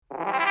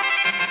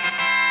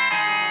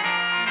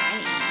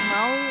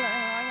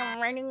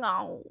signing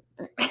out.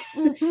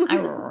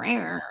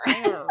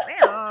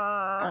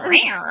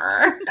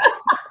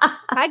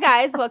 Hi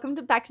guys, welcome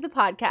back to the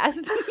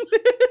podcast.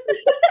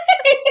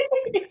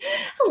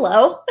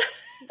 Hello.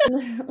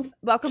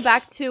 Welcome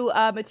back to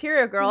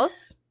Material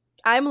Girls.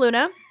 I'm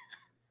Luna.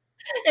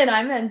 And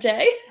I'm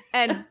MJ.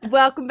 And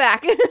welcome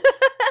back.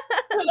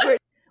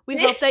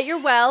 We hope that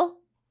you're well.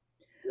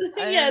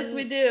 Yes,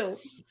 we do.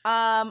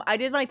 I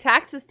did my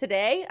taxes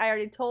today. I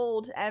already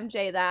told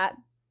MJ that.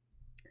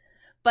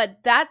 But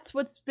that's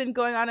what's been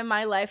going on in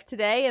my life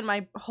today, and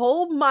my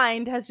whole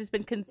mind has just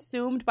been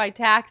consumed by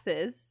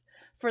taxes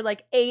for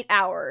like 8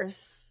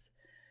 hours.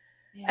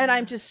 Yeah. And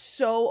I'm just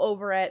so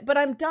over it. But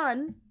I'm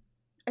done.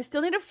 I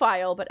still need to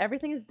file, but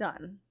everything is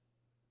done.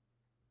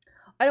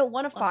 I don't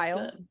want to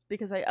file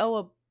because I owe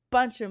a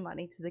bunch of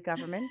money to the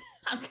government.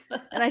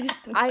 And I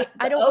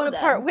don't want to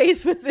part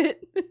ways with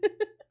it.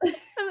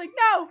 I'm like,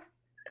 no.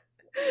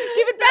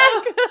 Give it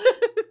back.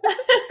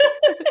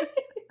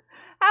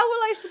 How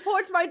will I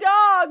support my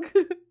dog?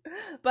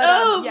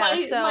 But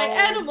my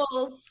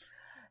animals.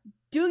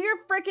 Do your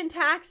freaking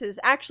taxes.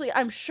 Actually,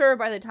 I'm sure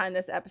by the time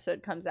this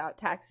episode comes out,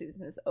 tax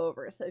season is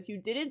over. So if you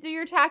didn't do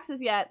your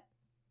taxes yet,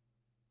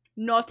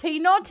 naughty.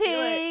 Do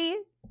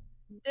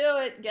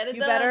it. Get it done.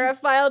 You better have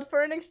filed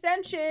for an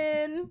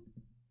extension.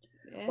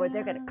 Yeah. Or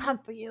they're going to come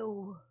for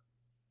you.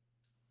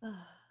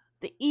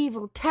 The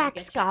evil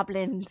tax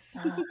goblins.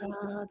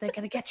 They're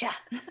going to get you.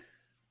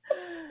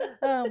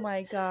 Oh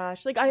my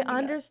gosh. Like, I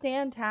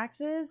understand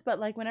taxes, but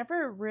like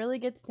whenever it really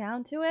gets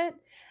down to it,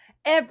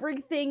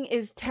 everything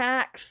is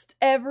taxed.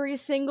 Every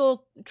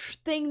single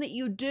thing that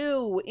you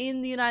do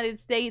in the United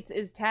States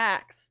is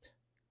taxed.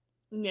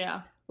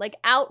 Yeah. Like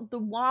out the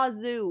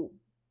wazoo.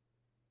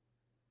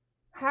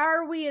 How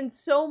are we in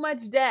so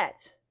much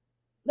debt?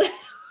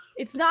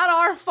 It's not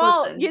our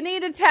fault. Listen. You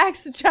need to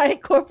tax the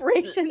giant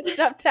corporations.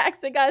 Stop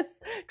taxing us.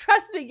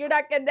 Trust me, you're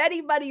not getting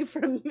any money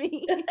from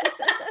me.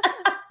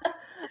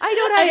 I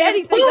don't have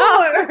anything to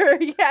offer.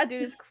 Yeah,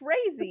 dude, it's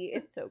crazy.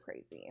 It's so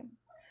crazy.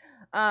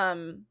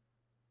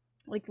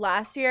 Like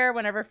last year,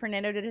 whenever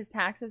Fernando did his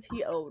taxes,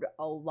 he owed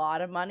a lot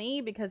of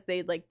money because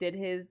they like did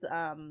his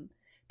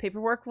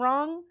paperwork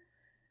wrong.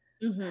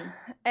 Mm-hmm.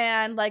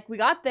 And like we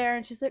got there,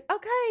 and she's like,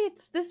 "Okay,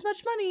 it's this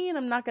much money," and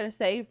I'm not gonna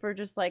say for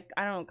just like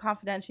I don't know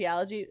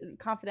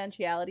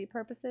confidentiality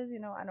purposes. You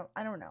know,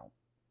 I don't know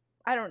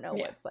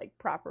what's like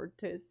proper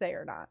to say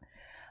or not.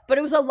 But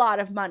it was a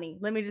lot of money.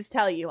 Let me just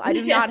tell you. I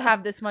do not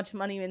have this much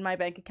money in my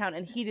bank account.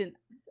 And he didn't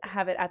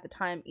have it at the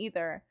time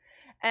either.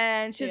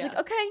 And she was like,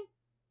 okay.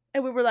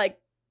 And we were like,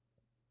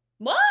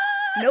 what?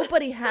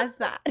 Nobody has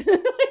that.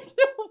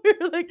 We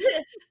were like,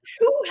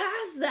 who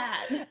has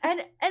that?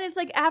 And it's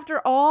like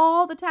after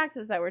all the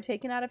taxes that were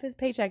taken out of his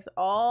paychecks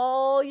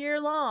all year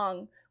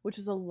long, which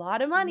was a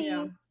lot of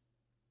money,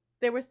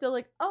 they were still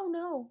like, oh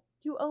no,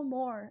 you owe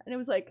more. And it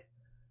was like,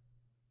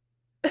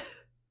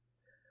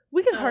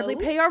 we can hardly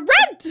pay our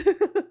rent.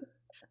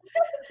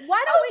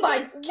 Why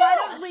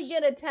don't we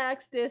get a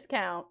tax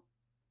discount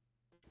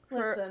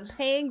for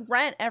paying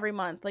rent every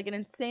month? Like an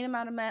insane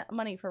amount of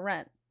money for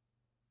rent.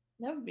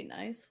 That would be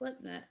nice,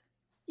 wouldn't it?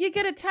 You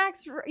get a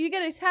tax, what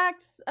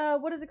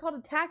is it called?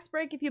 A tax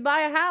break if you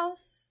buy a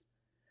house.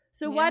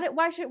 So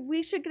why should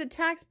we get a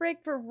tax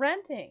break for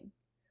renting?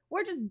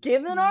 We're just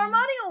giving our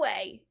money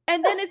away.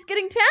 And then it's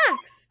getting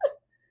taxed.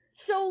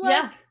 So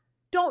like,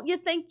 don't you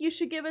think you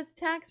should give us a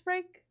tax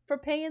break for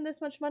paying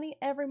this much money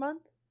every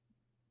month?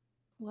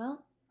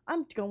 Well,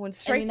 I'm going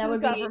straight to the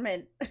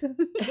government.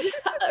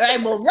 I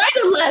will write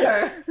a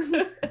letter.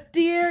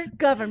 Dear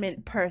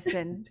government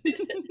person,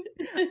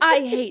 I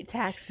hate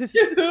taxes.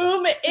 To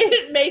whom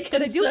it may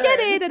concern. And I do get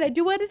it, and I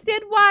do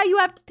understand why you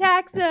have to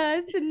tax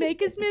us and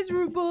make us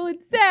miserable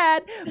and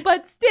sad,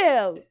 but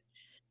still.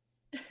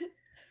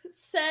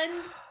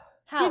 Send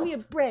help. Give me a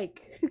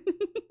break.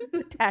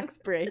 A tax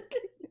break.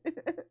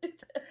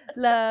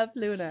 Love,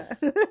 Luna.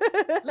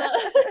 Love,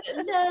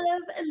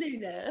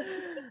 Luna.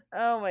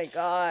 Oh my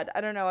god.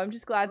 I don't know. I'm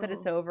just glad that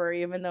it's over,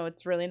 even though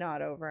it's really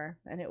not over.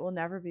 And it will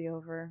never be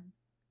over.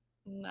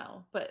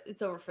 No, but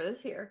it's over for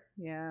this year.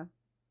 Yeah.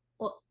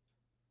 Well,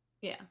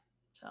 yeah.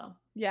 So.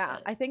 Yeah,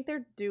 I think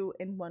they're due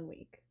in 1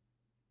 week.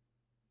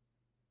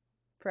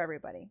 For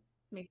everybody.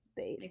 Makes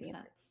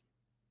sense.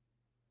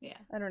 Yeah.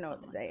 I don't know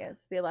what today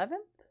is. The 11th?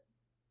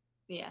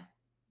 Yeah.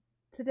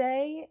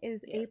 Today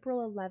is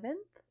April 11th.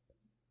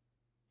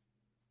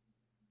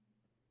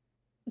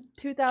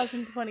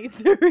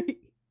 2023.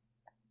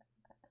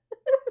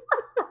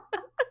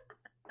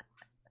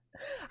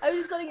 I was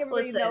just letting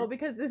everybody know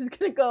because this is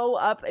going to go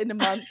up in a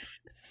month.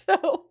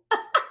 So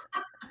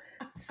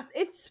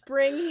it's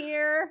spring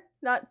here,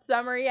 not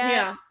summer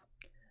yet.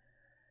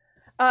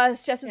 Yeah.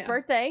 It's Jess's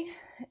birthday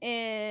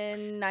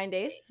in 9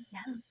 days.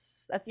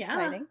 Yes. That's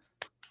exciting.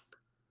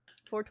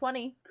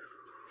 420.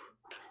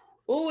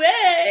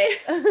 Way.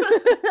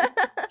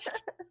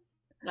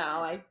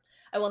 No,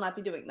 I will not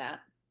be doing that.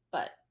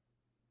 But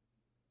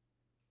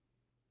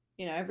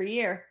every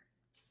year,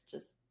 it's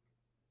just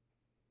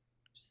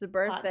a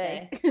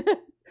birthday.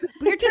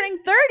 We're turning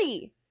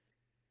 30.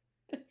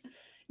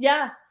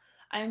 Yeah,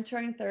 I'm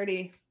turning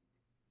 30.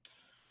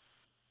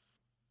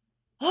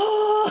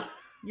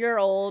 You're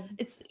old.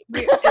 It's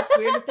weird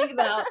to think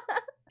about.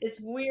 It's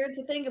weird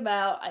to think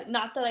about.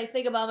 Not that I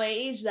think about my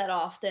age that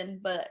often,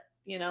 but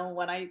you know,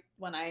 when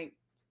I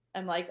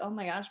am like, oh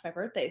my gosh, my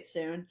birthday's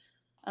soon.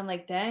 I'm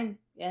like, dang,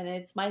 and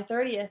it's my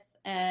 30th,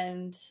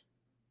 and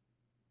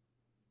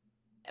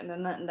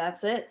then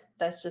that's it.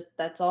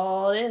 That's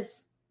all it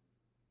is.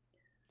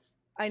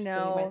 I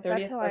know.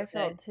 That's how I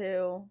felt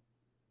too.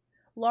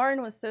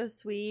 Lauren was so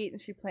sweet, and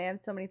she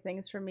planned so many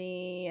things for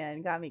me,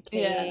 and got me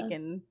cake,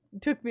 and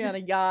took me on a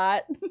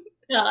yacht.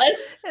 God.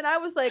 And I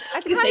was like,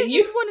 I kind of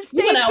just want to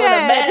stay in bed.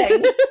 I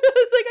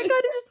was like, I kind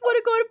of just want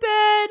to go to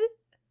bed.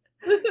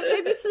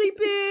 Maybe sleep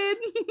in.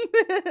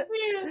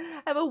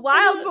 Have a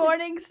wild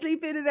morning,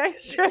 sleep in an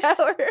extra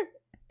hour.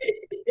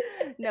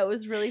 No, it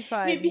was really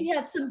fun. Maybe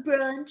have some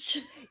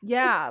brunch.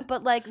 Yeah,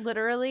 but like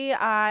literally,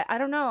 I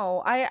don't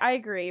know. I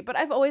agree, but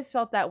I've always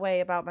felt that way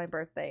about my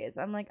birthdays.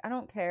 I'm like, I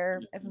don't care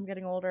if I'm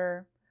getting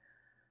older.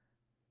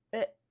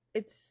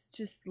 It's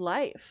just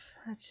life.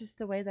 That's just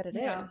the way that it is.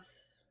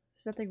 There's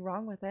nothing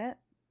wrong with it.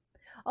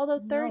 Although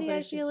 30,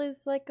 I feel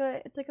is like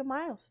it's like a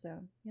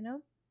milestone, you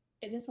know?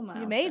 It is a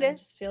milestone. You made it. I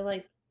just feel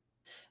like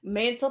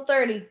made it till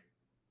 30.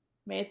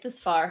 Made it this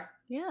far.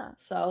 Yeah.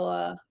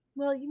 So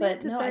well, you made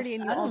it to 30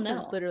 and you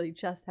also literally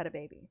just had a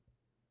baby.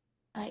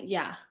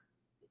 Yeah,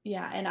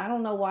 and I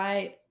don't know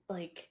why,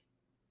 like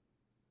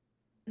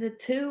the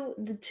two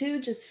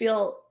just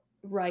feel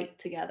right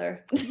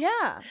together.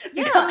 Yeah,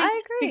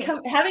 I agree.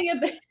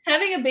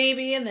 Having a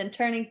baby and then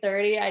turning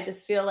 30, I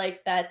just feel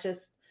like that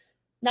just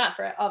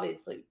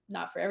obviously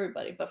not for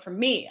everybody, but for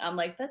me, I'm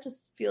like, that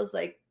just feels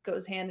like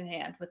goes hand in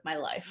hand with my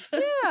life.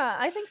 Yeah,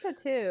 I think so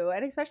too,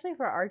 and especially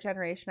for our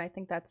generation, I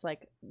think that's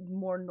like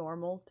more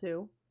normal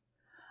too.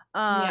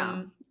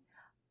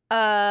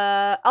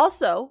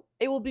 Also,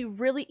 it will be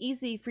really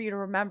easy for you to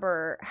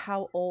remember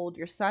how old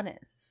your son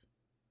is.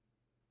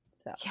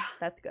 So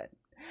that's good.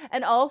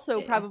 And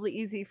also probably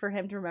easy for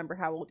him to remember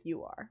how old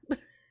you are.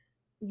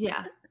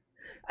 Yeah.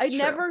 I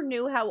never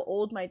knew how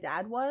old my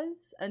dad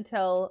was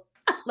until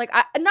like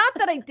not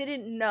that I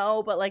didn't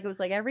know, but like it was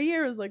like every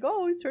year it was like,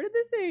 oh, he's turning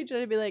this age,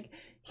 and I'd be like,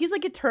 he's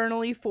like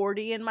eternally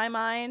 40 in my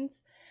mind.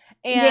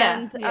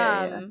 And so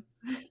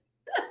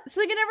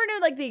like I never knew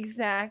like the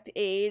exact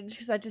age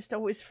because I just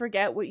always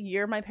forget what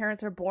year my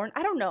parents are born.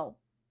 I don't know.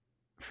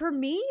 For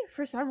me,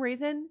 for some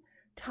reason,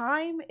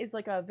 time is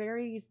like a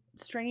very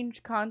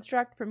strange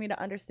construct for me to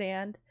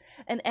understand.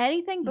 And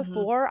anything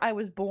before I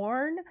was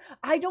born,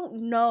 I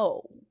don't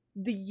know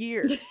the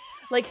years.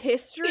 Like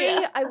history,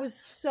 I was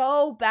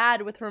so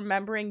bad with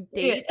remembering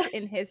dates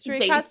in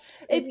history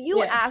class. If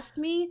you asked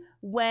me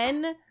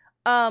when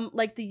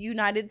like the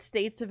United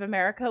States of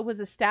America was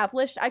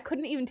established, I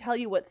couldn't even tell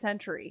you what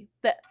century.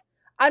 That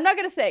I'm not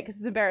gonna say it because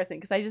it's embarrassing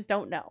because I just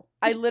don't know.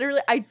 I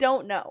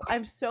don't know.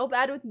 I'm so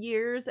bad with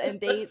years and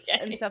dates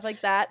and stuff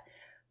like that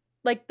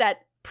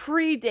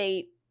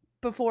predate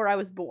before I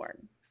was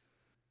born.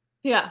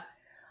 Yeah.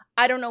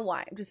 I don't know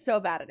why. I'm just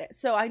so bad at it.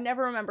 So I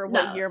never remember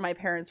what year my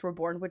parents were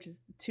born, which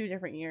is 2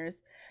 different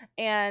years.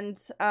 And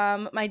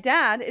my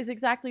dad is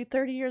exactly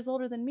 30 years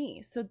older than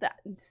me. So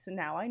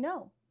now I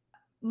know.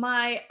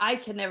 I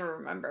can never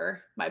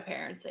remember my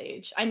parents'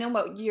 age. I know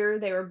what year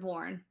they were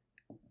born.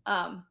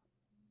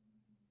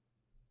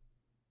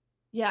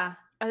 Yeah.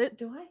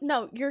 Do I?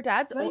 No, your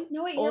dad's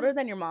older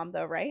than your mom,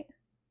 though, right?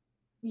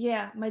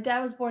 Yeah, my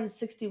dad was born in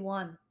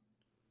 61.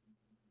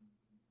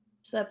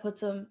 So that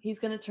puts him, he's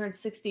going to turn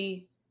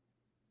 62.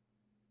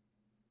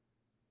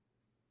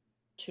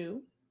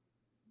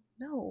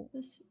 No,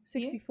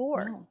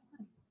 64. No.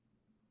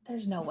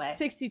 There's no way.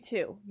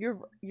 62.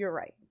 You're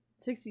right.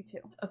 62.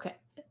 Okay.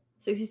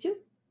 62?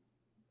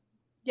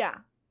 Yeah.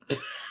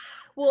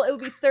 Well, it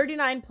would be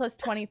 39 plus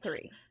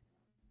 23.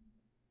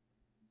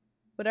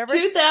 Whatever.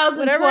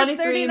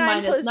 2023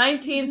 minus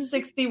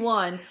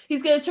 1961.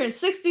 He's going to turn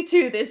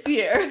 62 this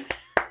year.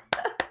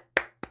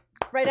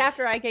 Right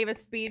after I gave a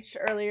speech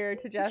earlier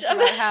to Jess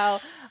about how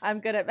I'm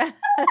good at math,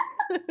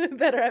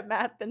 better at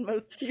math than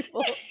most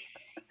people.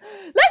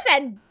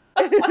 Listen!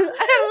 I had a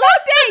long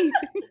day!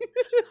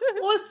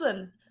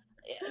 Listen,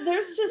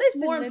 there's just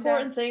more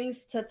important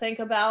things to think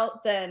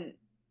about than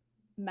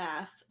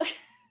math.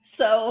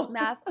 So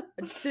math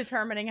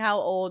determining how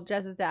old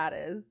Jess's dad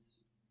is.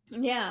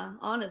 Yeah,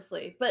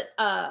 honestly. But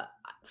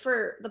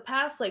for the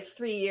past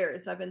 3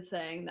 years, I've been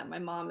saying that my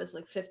mom is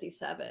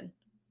 57.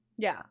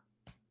 Yeah.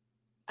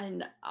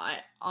 And I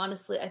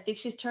think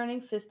she's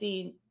turning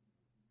 59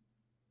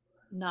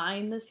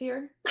 this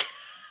year.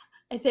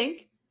 I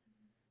think.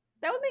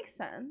 That would make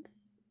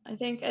sense. I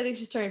think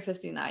she's turning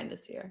 59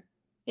 this year.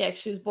 Yeah,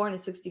 she was born in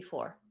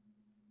 64.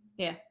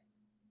 Yeah.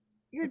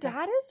 Your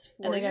dad is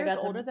 4 years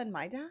older than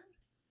my dad?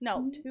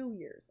 No, 2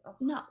 years. Oh.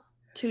 No,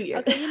 2 years.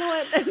 Okay, you know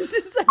what? I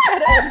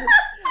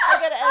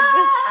gotta end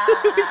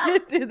this. We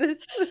can't do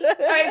this.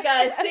 All right,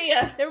 guys. See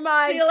ya. Never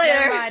mind. See you later.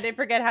 Never mind. I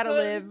forget how to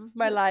live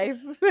my life.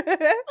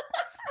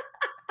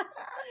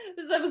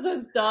 This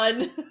episode's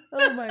done.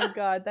 Oh my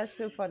god, that's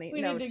so funny.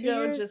 We no, need to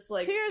tears, go just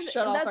like tears,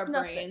 shut off that's our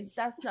nothing. brains.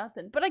 That's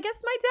nothing. But I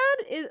guess my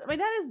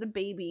dad is the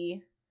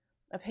baby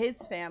of his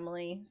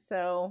family,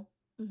 so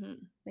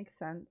makes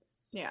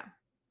sense. Yeah.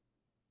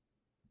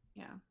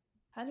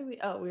 How did we?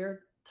 Oh, we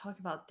were talking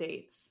about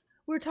dates.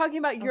 We were talking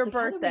about your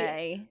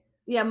birthday.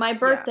 Yeah, my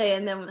birthday,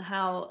 and then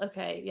how?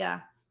 Okay, yeah.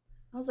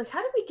 I was like,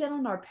 how did we get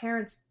on our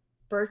parents'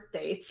 birth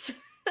dates?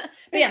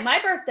 But yeah,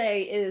 my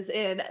birthday is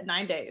in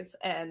 9 days,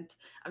 and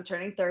I'm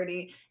turning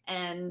 30,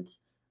 and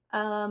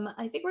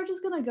I think we're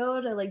just gonna go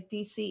to like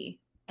DC,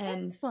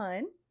 and it's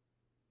fun,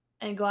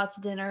 and go out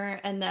to dinner,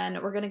 and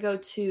then we're gonna go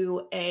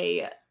to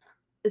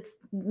it's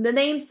the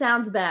name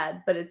sounds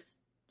bad, but it's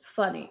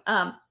funny.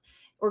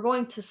 We're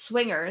going to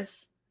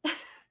Swingers,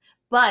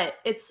 but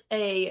it's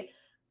a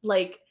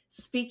like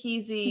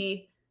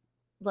speakeasy,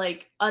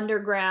 like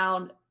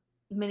underground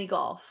mini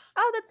golf.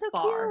 Oh, that's so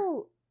bar.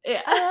 Cute.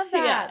 Yeah, I love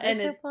that. Yeah, and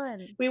it's so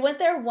fun. We went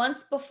there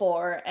once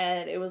before,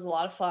 and it was a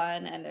lot of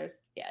fun. And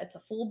it's a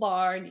full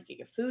bar, and you can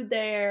get food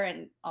there,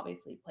 and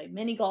obviously play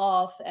mini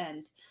golf.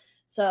 And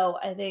so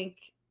I think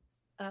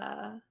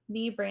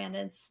me,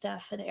 Brandon,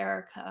 Steph, and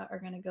Erica are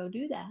gonna go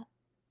do that.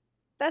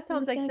 That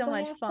sounds like so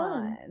much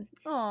fun.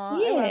 Aw,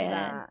 yeah. I love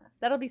that.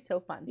 That'll be so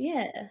fun.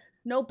 Yeah.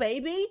 No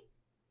baby?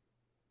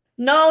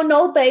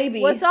 No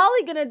baby. What's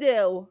Ollie gonna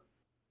do?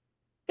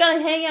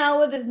 Gonna hang out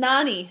with his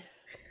nanny.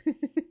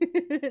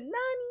 Nanny.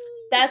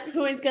 That's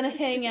who he's gonna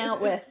hang out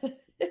with.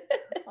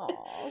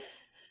 Aww.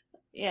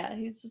 Yeah,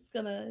 he's just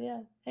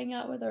gonna hang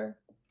out with her.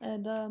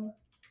 And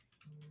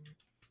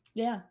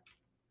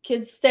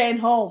kids staying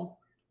home.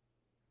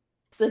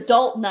 It's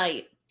adult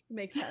night.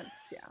 Makes sense,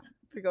 yeah.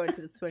 We're going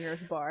to the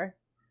swingers bar.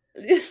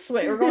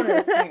 We're going to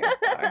the swingers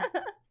bar.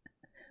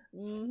 Yes.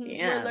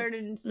 We're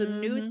learning some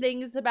new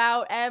things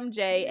about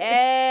MJ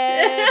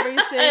every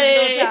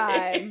single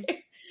time.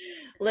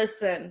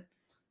 Listen,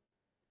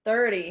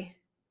 dirty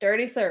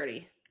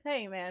 30.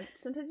 Hey, man,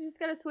 sometimes you just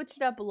gotta switch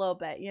it up a little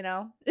bit, you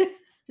know?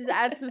 Just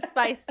add some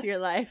spice to your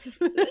life.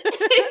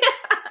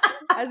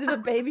 As if a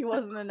baby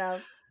wasn't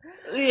enough.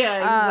 Yeah,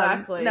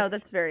 exactly. No,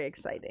 that's very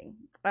exciting.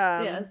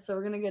 So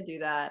we're gonna go do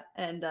that.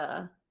 And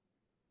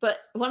but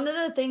one of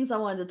the things I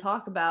wanted to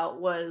talk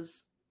about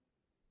was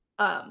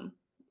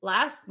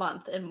last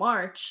month in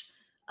March,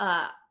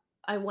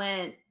 I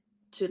went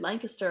to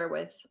Lancaster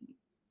with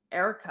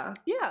Erica.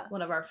 Yeah.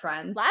 One of our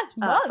friends. Last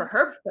month? For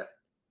her.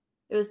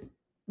 It was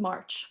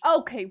March.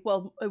 Okay,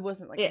 well, it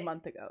wasn't like a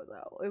month ago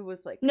though. It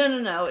was like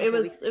No. It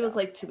was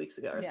like 2 weeks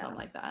ago or something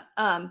like that.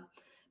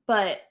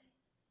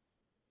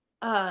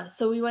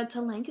 So we went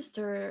to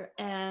Lancaster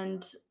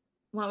and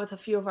went with a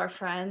few of our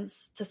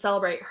friends to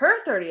celebrate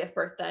her 30th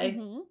birthday.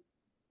 Mm-hmm.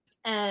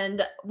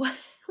 And what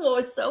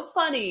was so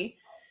funny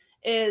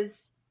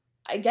is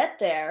I get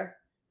there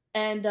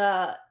and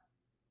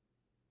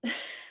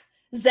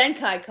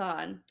Zenkai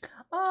Con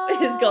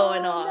is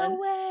going on. No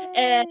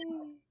way.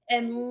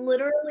 And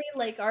literally,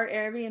 like, our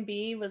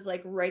Airbnb was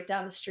like right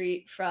down the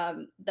street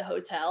from the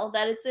hotel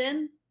that it's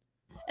in.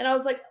 And I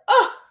was like,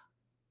 oh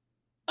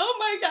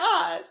my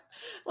God.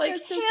 Like,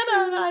 so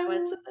Hannah and I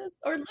went to this,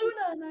 or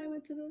Luna and I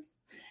went to this.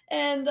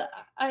 And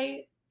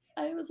I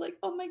was like,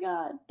 oh my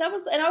God.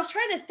 And I was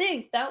trying to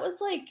think, that was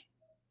like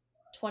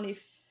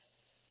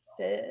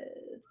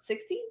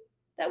 2016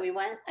 that we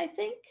went, I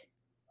think.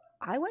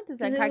 I went to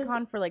Zenkai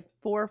Con for like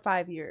 4 or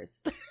 5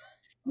 years.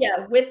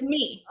 Yeah, with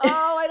me.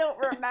 Oh, I don't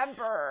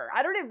remember.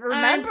 I don't even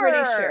remember. I'm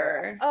pretty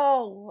sure.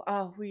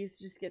 Oh, we used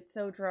to just get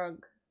so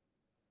drunk.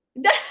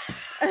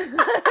 I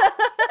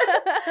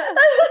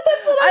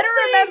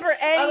don't remember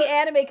any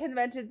anime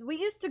conventions. We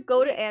used to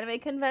go to anime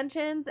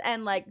conventions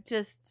and like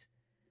just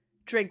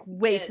drink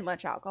way too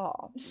much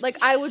alcohol.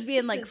 Like I would be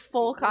in like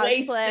full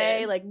cosplay,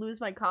 wasted. Like lose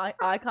my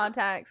eye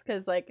contacts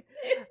because like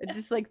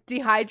just like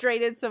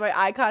dehydrated, so my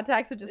eye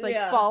contacts would just like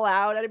fall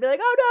out, and I'd be like,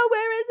 oh no,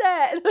 where is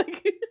it?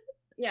 Like,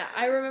 yeah,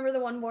 I remember the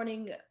one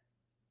morning.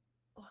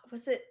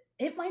 Was it?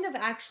 It might have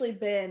actually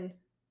been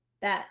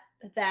that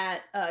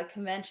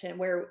convention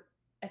where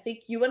I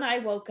think you and I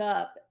woke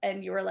up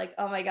and you were like,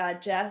 "Oh my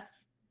God, Jess,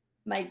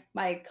 my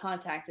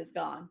contact is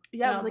gone."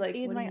 Yeah, and I was like,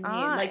 in "What my do you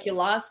eye. mean? Like you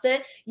lost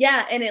it?"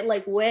 Yeah, and it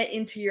like went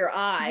into your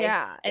eye.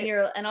 Yeah,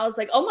 and I was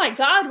like, "Oh my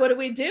God, what do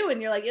we do?"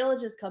 And you're like, "It'll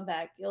just come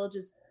back. It'll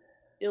just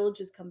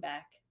come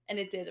back." And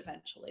it did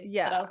eventually.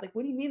 Yeah. But I was like,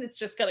 what do you mean it's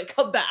just gonna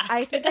come back?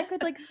 I think I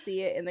could like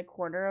see it in the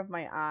corner of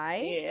my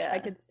eye. Yeah. I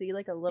could see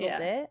like a little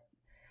bit.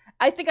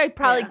 I think I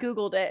probably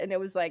Googled it and it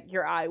was like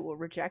your eye will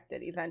reject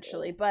it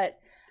eventually. But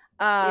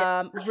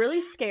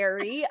really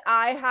scary.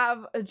 I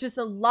have just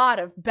a lot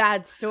of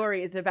bad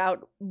stories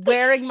about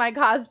wearing my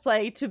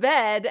cosplay to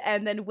bed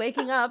and then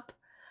waking up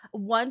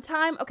one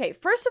time. Okay,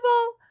 first of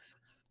all,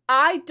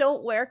 I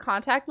don't wear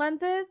contact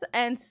lenses,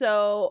 and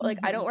so like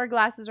I don't wear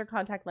glasses or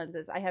contact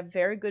lenses. I have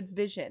very good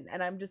vision,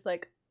 and I'm just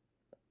like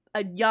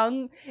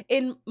in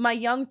my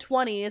young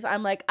 20s,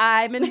 I'm like,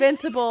 I'm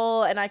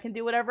invincible and I can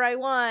do whatever I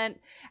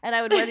want. And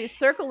I would wear these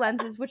circle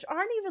lenses, which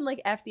aren't even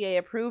like FDA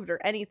approved or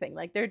anything.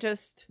 Like they're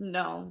just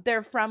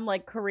they're from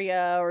like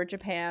Korea or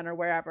Japan or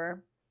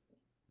wherever.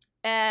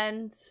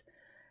 and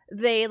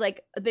they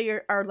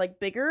are like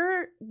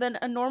bigger than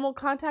a normal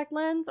contact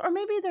lens, or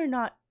maybe they're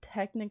not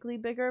technically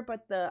bigger,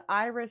 but the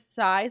iris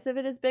size of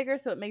it is bigger,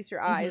 so it makes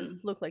your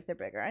eyes look like they're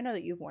bigger. I know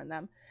that you've worn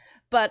them,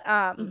 but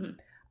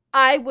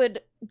I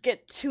would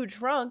get too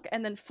drunk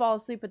and then fall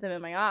asleep with them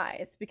in my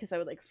eyes because I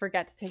would like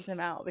forget to take them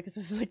out because I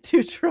was like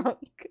too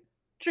drunk,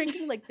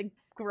 drinking like the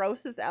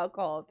grossest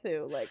alcohol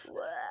too. Like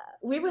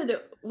we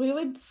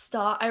would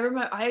stock. I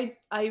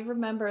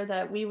remember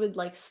that we would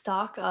like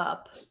stock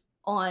up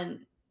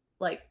on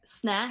like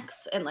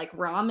snacks and like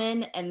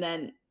ramen and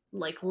then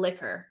like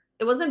liquor.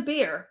 It wasn't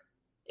beer.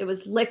 It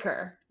was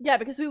liquor. Yeah,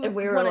 because we would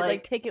want to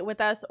like take it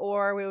with us,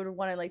 or we would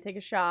want to like take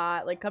a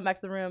shot, like come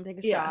back to the room, take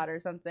a shot or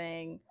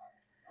something.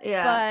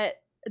 Yeah.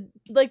 But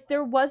like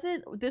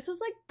this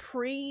was like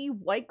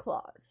pre-White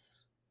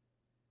Claws.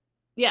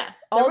 Yeah.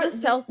 All the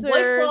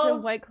seltzers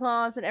and White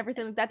Claws and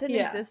everything like that didn't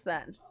exist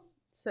then.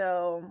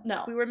 So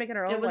no, we were making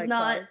our own. It was White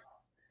not.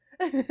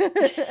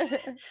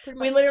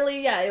 We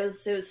literally, it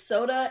was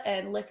soda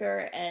and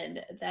liquor,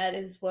 and that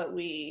is what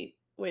we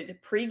would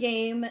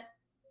pregame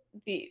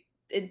the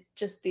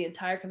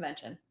entire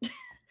convention.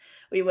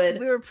 We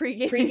were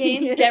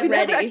pregame, get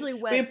ready. We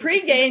would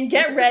pregame,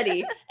 get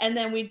ready, and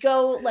then we'd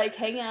go like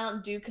hang out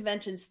and do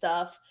convention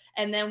stuff,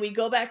 and then we'd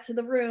go back to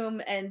the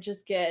room and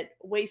just get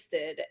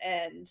wasted,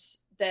 and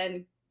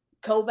then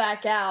go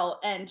back out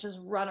and just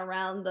run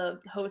around the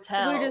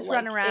hotel. We would just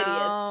like run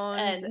around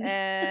idiots.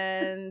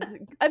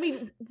 And I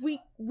mean, we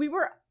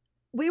were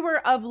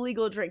of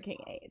legal drinking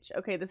age.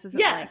 Okay, this isn't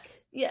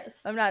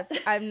yes. I'm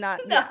not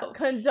no.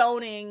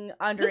 condoning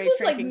underage this was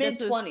drinking. Like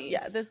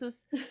mid-20s. This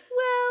was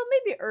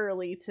maybe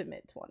early to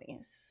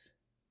mid-20s.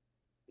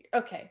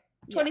 Okay.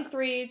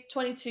 23,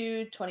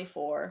 22,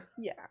 24.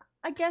 Yeah.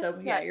 I guess so,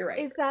 you're right.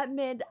 Is that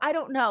mid? I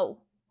don't know.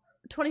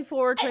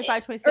 24,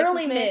 25, 26.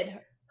 Early mid.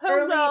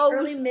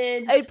 Early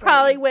mid. It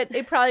probably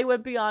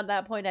went beyond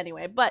that point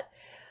anyway. But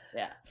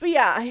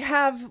yeah, I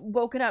have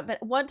woken up.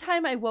 But one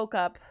time I woke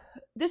up.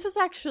 This was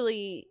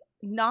actually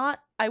not.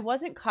 I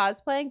wasn't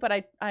cosplaying, but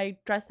I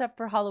dressed up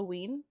for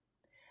Halloween,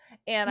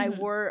 and I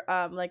wore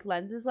like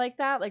lenses like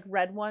that, like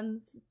red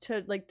ones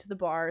to the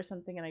bar or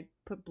something, and I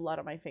put blood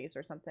on my face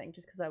or something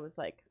just because I was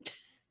like,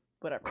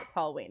 whatever, it's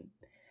Halloween.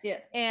 Yeah.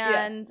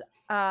 And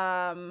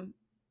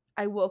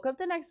I woke up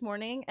the next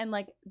morning and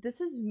like, this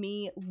is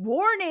me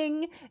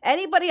warning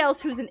anybody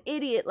else who's an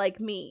idiot like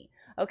me.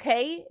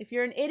 Okay? If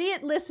you're an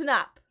idiot, listen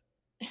up.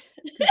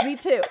 'Cause me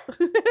too.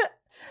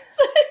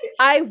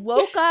 I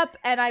woke up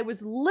and I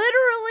was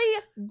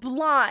literally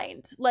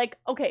blind. Like,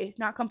 okay,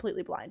 not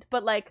completely blind,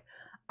 but like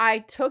I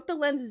took the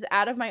lenses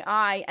out of my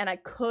eye and I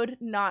could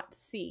not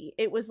see.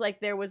 It was like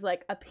there was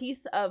like a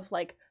piece of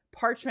like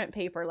parchment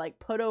paper like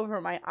put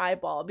over my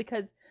eyeball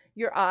because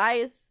your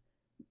eyes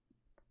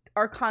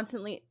are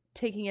constantly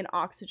taking in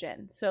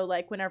oxygen. So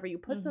like whenever you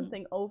put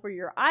something over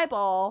your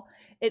eyeball,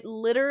 it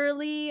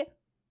literally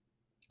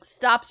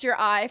stops your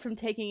eye from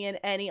taking in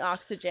any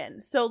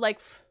oxygen. So like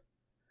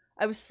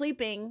I was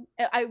sleeping.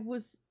 I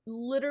was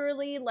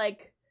literally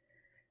like,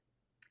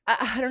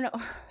 I don't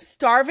know,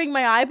 starving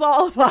my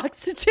eyeball of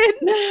oxygen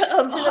to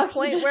the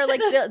point where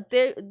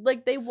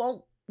like they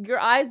won't, your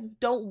eyes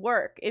don't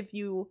work if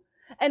you,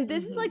 and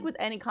this is like with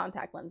any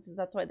contact lenses.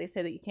 That's why they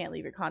say that you can't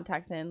leave your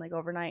contacts in like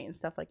overnight and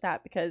stuff like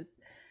that, because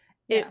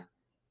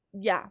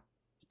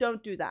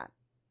don't do that.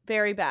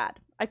 Very bad.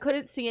 I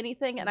couldn't see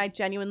anything and I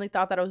genuinely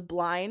thought that I was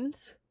blind.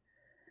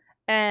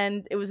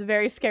 And it was a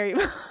very scary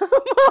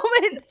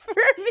moment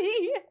for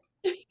me.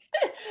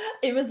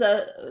 It was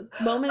a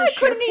moment of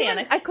sheer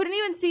panic. I couldn't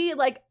even see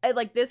like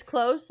this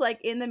close,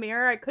 like in the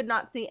mirror. I could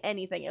not see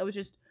anything. It was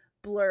just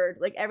blurred.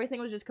 Like everything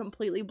was just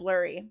completely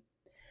blurry.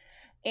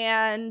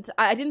 And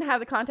I didn't have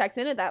the contacts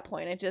in at that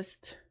point. I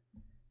just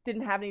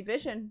didn't have any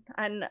vision.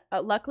 And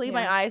luckily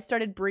my eyes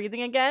started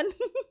breathing again.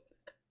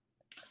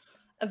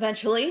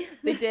 Eventually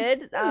they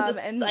did, and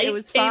it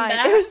was fine.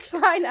 It was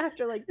fine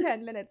after like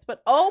 10 minutes,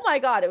 but oh my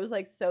god, it was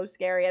like so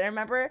scary. And I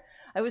remember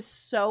I was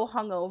so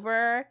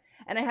hungover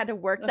and I had to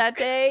work that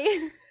day,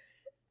 and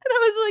I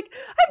was like,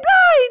 I'm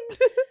blind.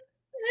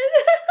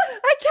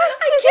 I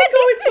can't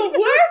go into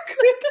work.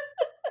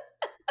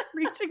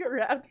 Reaching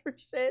around for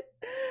shit,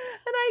 and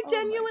I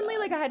genuinely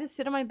like I had to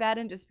sit on my bed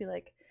and just be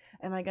like,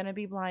 am I gonna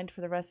be blind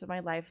for the rest of my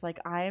life? Like,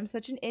 I am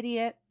such an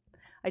idiot.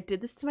 I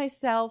did this to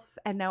myself,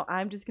 and now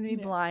I'm just gonna be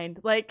blind.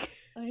 Like,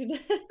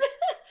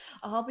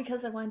 all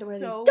because I wanted to wear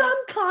these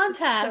dumb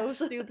contacts.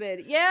 So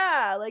stupid.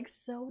 Yeah, like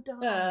so dumb.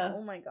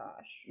 Oh my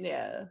gosh.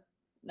 Yeah.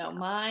 No,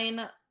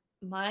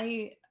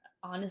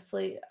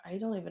 honestly, I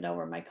don't even know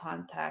where my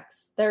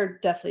contacts. They're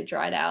definitely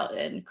dried out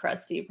and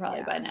crusty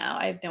probably by now.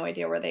 I have no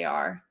idea where they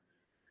are.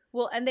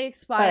 Well, and they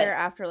expire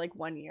after like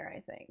 1 year, I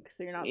think.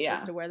 So you're not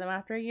supposed to wear them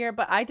after a year.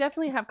 But I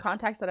definitely have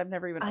contacts that I've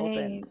never even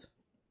opened.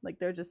 Like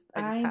they're just,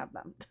 I just have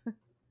them.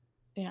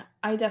 Yeah,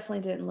 I definitely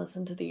didn't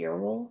listen to the year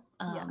rule.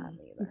 I'm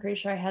pretty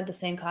sure I had the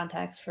same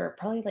contacts for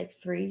probably like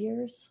 3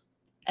 years.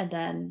 And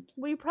then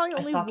you probably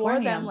only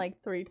wore them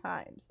like 3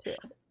 times too.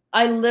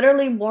 I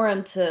literally wore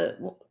them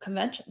to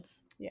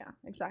conventions. Yeah,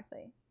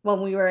 exactly.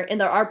 When we were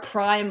in our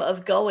prime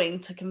of going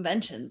to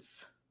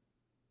conventions.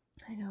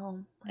 I know.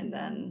 And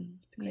then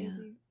it's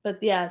crazy. Yeah.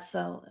 But yeah,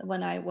 so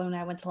when I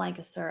went to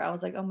Lancaster, I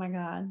was like, oh my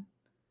God.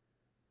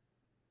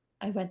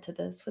 I went to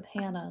this with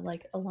Hannah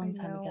like a long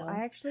time ago.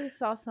 I actually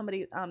saw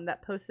somebody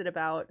that posted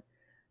about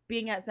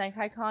being at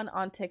ZenkaiCon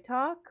on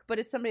TikTok, but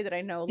it's somebody that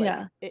I know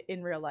like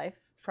in real life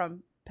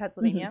from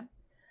Pennsylvania. Mm-hmm.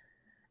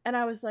 And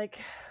I was like,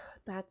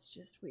 that's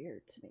just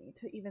weird to me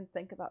to even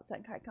think about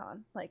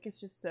ZenkaiCon. Like, it's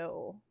just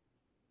so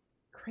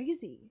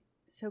crazy.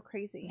 So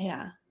crazy.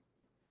 Yeah.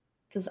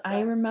 Because I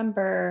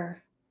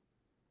remember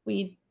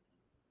we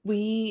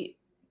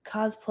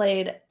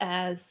cosplayed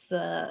as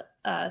the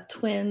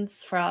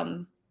twins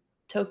from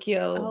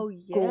Tokyo. Oh,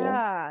 yeah.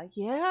 Ghoul.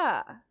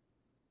 Yeah.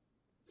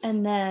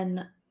 And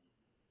then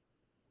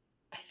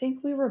I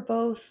think we were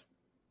both...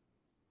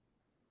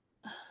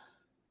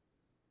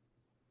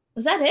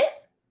 Was that it?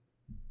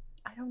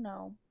 I don't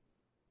know.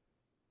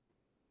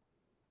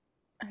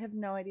 I have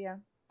no idea.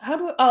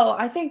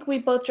 I think we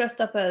both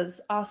dressed up as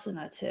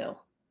Asuna too.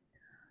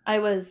 I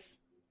was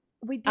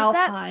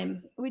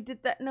Alfheim. We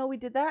did that. No, we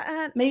did that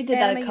at maybe did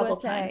Anime that a couple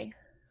USA. Times.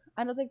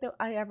 I don't think that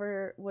I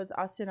ever was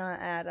Asuna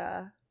at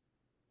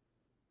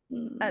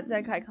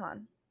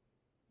ZenkaiCon.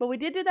 But we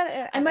did do that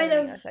at I might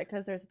have,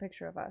 because there's a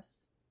picture of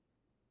us.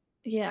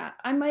 Yeah,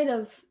 I might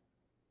have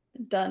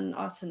done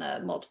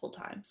Asuna multiple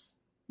times.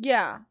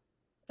 Yeah.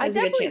 I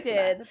definitely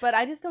did, but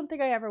I just don't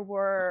think I ever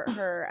wore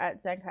her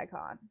at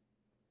ZenkaiCon.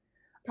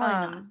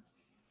 Probably not.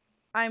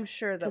 I'm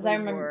sure that we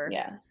wore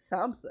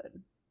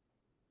something.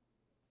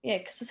 Yeah,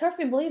 because it's hard for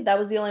me to believe that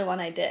was the only one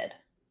I did.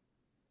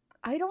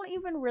 I don't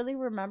even really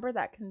remember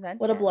that convention.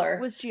 What a blur.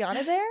 Was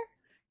Gianna there?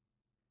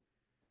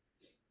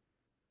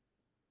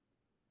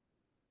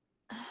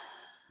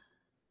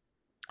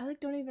 I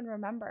don't even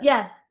remember.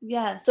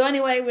 Yeah. So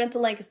anyway, we went to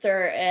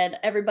Lancaster and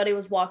everybody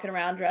was walking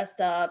around dressed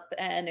up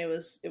and it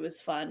was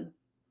fun.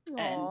 Aww.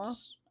 And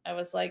I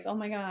was like, oh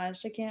my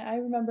gosh, I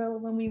remember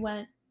when we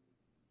went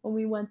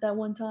that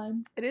one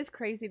time. It is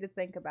crazy to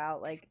think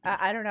about. Like,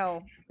 I don't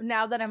know.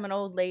 Now that I'm an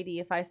old lady,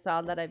 if I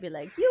saw that, I'd be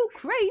like, you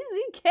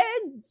crazy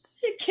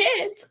kids. The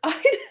kids.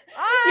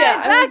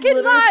 Back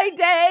in my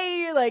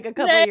day, like a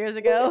couple years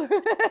ago.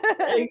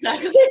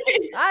 Exactly.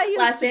 I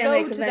used to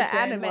go to the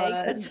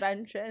anime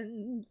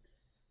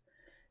conventions.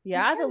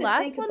 Yeah, the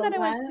last one that I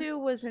went to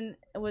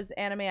was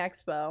Anime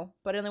Expo,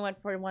 but I only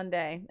went for one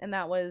day, and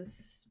that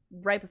was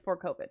right before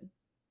COVID.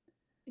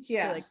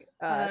 Yeah,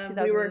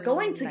 so we were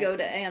going to go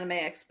to Anime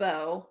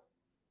Expo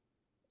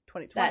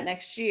 2020 that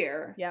next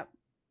year. Yep.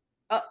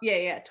 Oh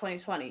yeah,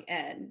 2020,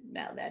 and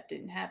now that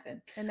didn't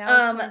happen. And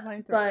now it's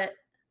 2023. But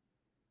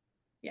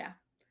yeah,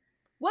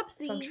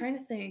 whoopsie. So I'm trying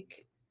to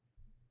think.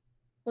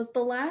 Was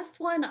the last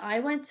one I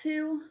went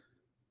to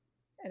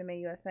Anime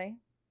USA?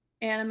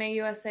 Anime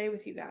USA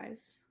with you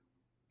guys.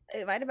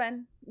 It might have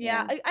been.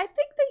 Yeah. I think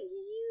that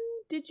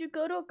did you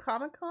go to a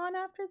Comic-Con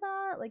after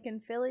that, like in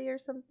Philly or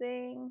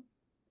something?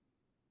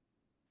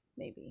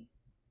 Maybe.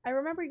 I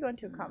remember you going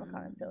to a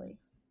Comic-Con in Philly.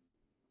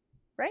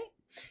 Right?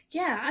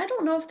 Yeah, I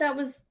don't know if that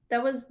was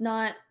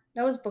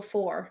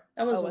before.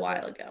 That was a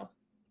while ago.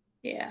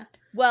 Yeah.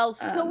 Well,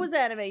 so was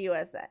Anime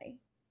USA.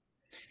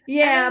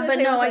 Yeah, Anime but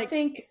USA no, was I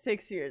think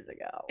 6 years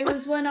ago. It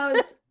was when I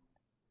was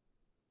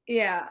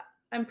yeah,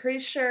 I'm pretty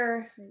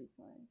sure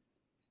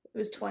it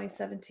was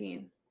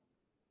 2017.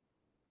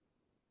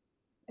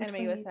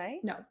 Anime USA?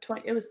 No,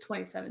 it was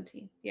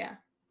 2017. Yeah.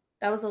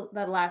 That was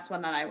the last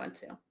one that I went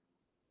to.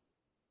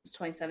 It was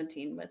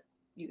 2017 with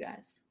you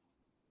guys.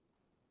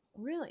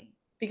 Really?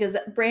 Because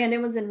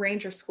Brandon was in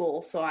Ranger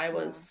School, so I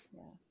was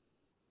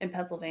in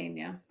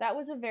Pennsylvania. That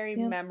was a very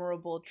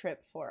memorable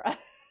trip for us.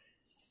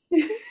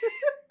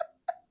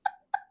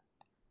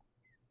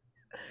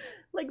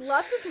 Like,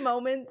 lots of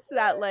moments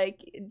that,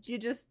 like, you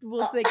just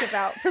will think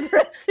about for the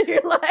rest of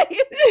your life.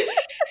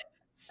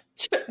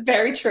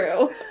 Very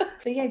true.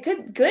 But yeah,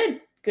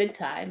 good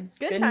times.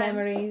 Good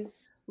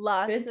memories.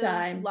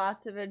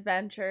 Lots of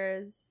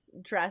adventures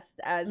dressed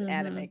as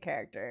anime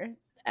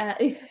characters.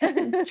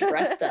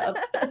 Dressed up.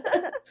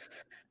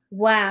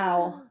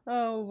 Wow.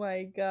 Oh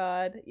my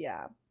god.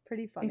 Yeah.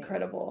 Pretty funny.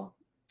 Incredible.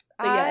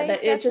 But yeah,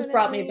 it just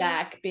brought me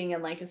back being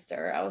in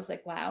Lancaster. I was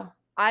like, wow.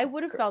 I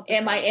would have felt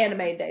in my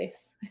anime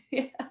days.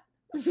 Yeah.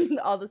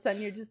 All of a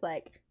sudden you're just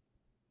like,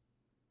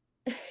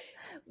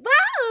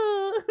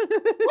 wow.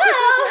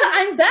 Wow,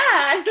 I'm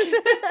back.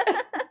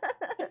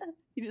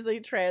 You just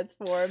like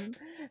transform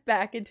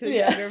back into a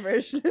younger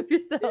version of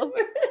yourself.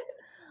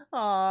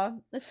 Aw,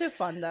 it's so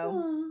fun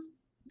though.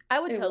 I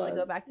would totally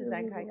go back to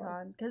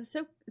ZenkaiCon because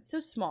it's so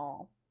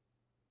small.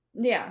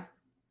 Yeah.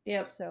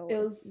 Yep. So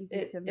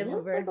it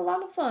looked like a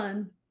lot of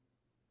fun.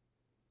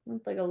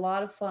 Looked like a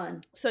lot of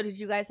fun. So did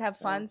you guys have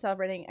fun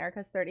celebrating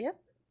Erica's 30th?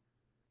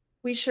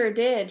 We sure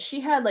did. She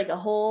had like a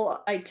whole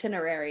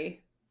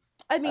itinerary.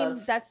 I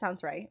mean, that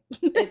sounds right.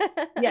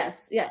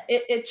 Yes, yeah,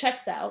 it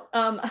checks out.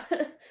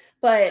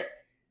 But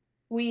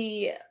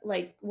we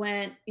like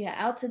went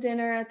out to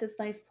dinner at this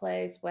nice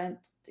place,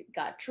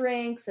 got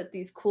drinks at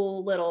these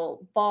cool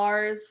little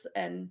bars,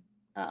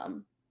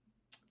 um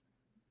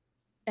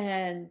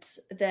and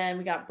then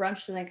we got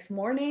brunch the next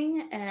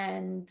morning,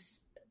 and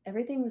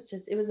everything was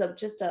just, it was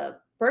just a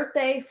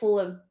birthday full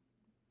of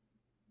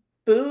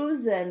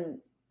booze and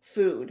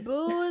food.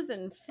 Booze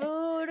and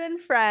food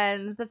and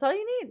friends. That's all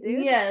you need,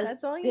 dude. That's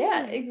Yes. all you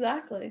Yeah, need.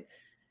 exactly.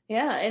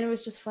 Yeah, and it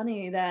was just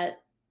funny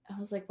that I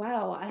was like,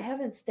 wow, I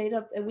haven't stayed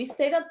up, and we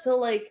stayed up till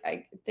like,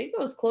 I think it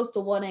was close to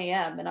 1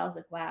 a.m. And I was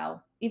like,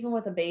 wow, even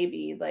with a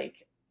baby,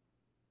 like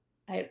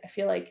I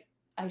feel like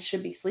I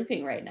should be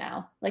sleeping right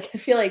now. Like I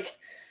feel like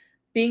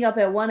being up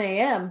at 1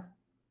 a.m.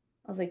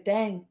 I was like,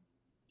 dang,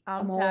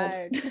 I'm I'm old.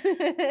 tired.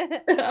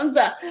 I'm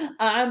done.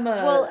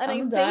 Well, and I I'm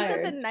think that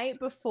the tired. night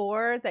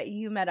before that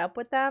you met up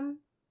with them,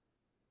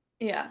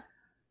 Yeah.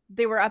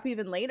 they were up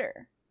even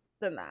later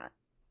than that.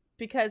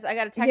 Because I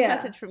got a text Yeah.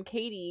 message from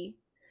Katie,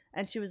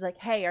 and she was like,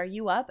 "Hey, are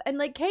you up?" And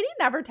like Katie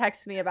never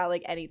texts me about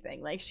like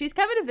anything. Like she's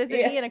coming to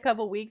visit me in a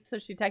couple weeks, so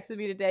she texted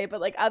me today. But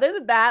like other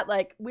than that,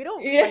 like we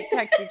don't like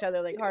text each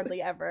other like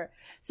hardly ever.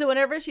 So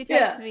whenever she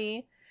texts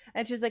me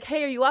and she's like,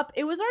 "Hey, are you up?"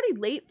 It was already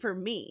late for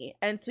me,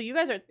 and so you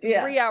guys are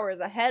 3 hours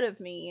ahead of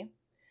me.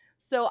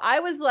 So I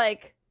was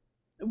like,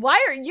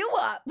 "Why are you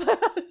up?"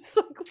 I was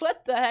like,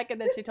 "What the heck?" And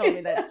then she told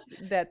me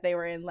that they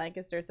were in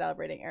Lancaster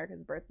celebrating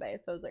Erica's birthday.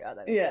 So I was like, "Oh,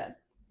 that makes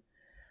sense."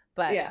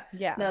 But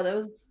yeah. No,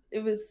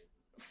 it was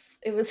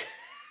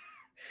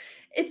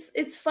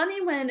it's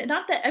funny when,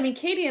 not that, I mean,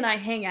 Katie and I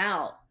hang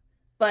out,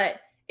 but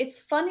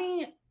it's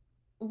funny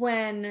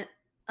when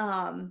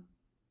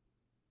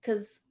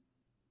because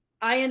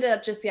I ended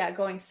up just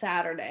going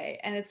Saturday,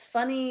 and it's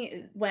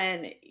funny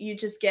when you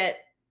just get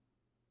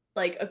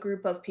like a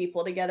group of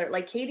people together.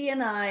 Like Katie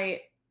and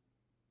I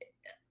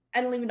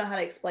don't even know how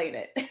to explain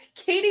it.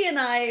 Katie and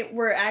I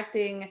were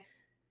acting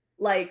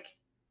like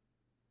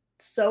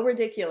so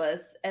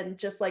ridiculous and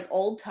just like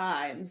old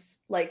times,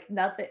 like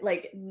nothing,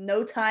 like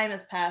no time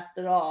has passed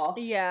at all.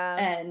 Yeah.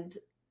 And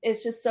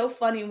it's just so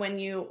funny when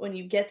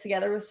you get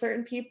together with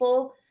certain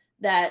people,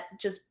 that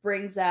just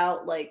brings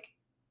out like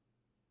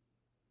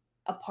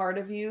a part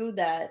of you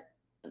that,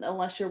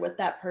 unless you're with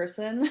that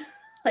person,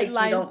 like you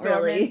don't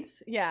dormant. really.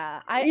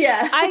 Yeah.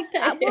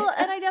 Well,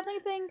 and I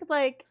definitely think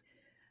like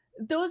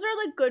those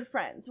are like good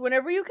friends.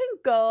 Whenever you can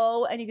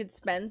go and you can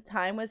spend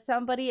time with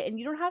somebody and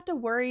you don't have to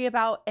worry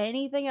about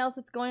anything else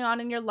that's going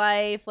on in your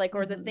life, like,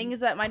 or the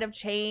things that might have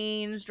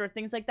changed or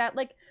things like that.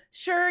 Like,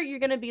 sure, you're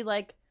going to be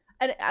like,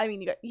 and I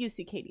mean, you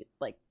see Katie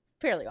like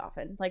fairly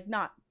often, like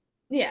not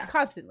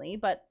constantly,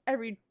 but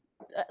every,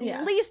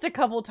 at least a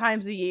couple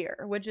times a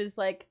year, which is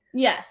like,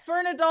 for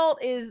an adult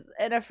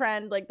and a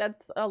friend, like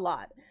that's a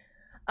lot.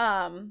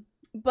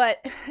 But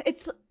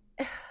it's,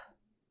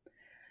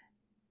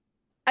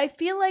 I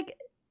feel like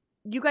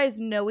you guys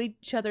know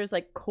each other's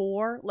like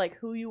core, like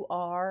who you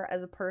are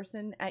as a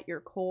person at your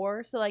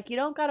core. So like you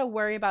don't got to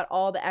worry about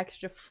all the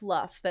extra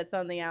fluff that's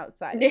on the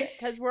outside of it,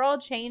 because we're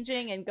all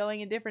changing and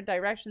going in different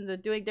directions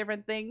and doing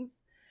different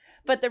things.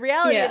 But the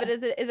reality of it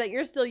is that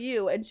you're still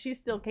you and she's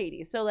still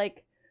Katie. So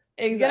like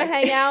you're gonna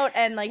hang out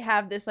and like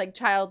have this like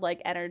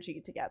childlike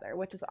energy together,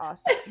 which is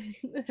awesome.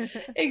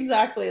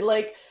 Exactly.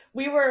 Like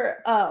we were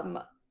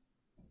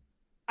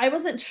I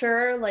wasn't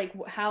sure like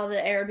how the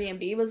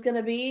Airbnb was going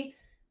to be,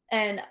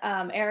 and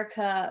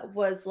Erica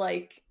was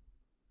like,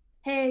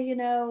 hey,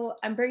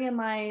 I'm bringing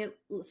my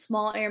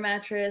small air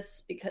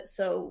mattress because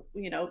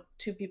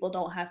two people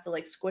don't have to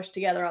like squish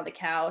together on the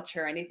couch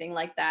or anything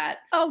like that.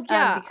 Oh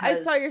yeah, I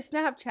saw your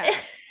Snapchat.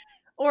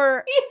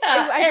 Or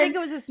I think it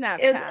was a Snapchat.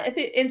 It was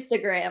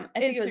Instagram. I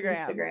think it was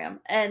Instagram.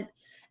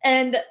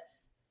 And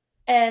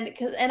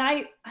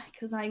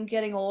because I'm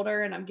getting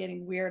older and I'm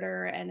getting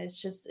weirder, and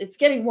it's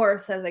getting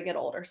worse as I get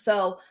older.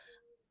 So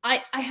I'm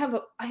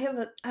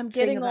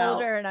getting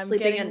older and I'm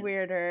getting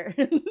weirder.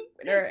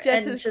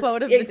 Jess's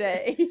quote of the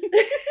day.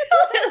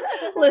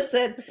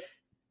 Listen,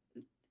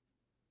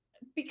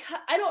 because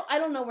I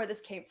don't know where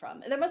this came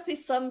from. There must be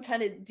some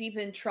kind of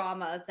deepened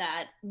trauma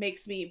that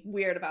makes me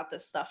weird about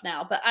this stuff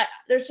now. But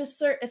there's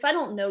just if I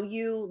don't know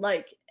you,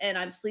 like, and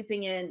I'm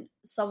sleeping in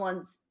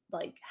someone's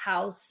like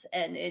house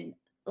and in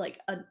like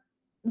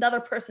another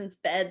person's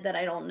bed that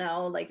I don't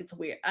know, like it's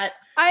weird.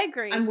 I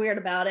agree. I'm weird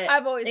about it.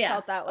 I've always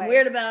felt that way. I'm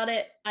weird about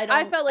it.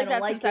 I felt like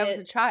that since I was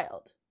a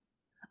child.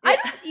 I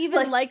don't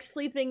even like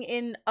sleeping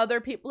in other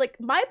people.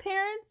 Like my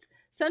parents,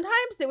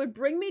 sometimes they would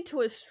bring me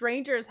to a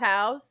stranger's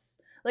house,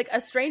 like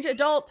a strange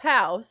adult's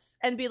house,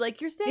 and be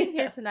like, "You're staying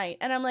here tonight."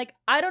 And I'm like,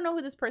 I don't know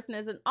who this person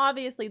is, and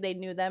obviously they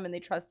knew them and they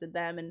trusted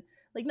them, and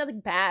like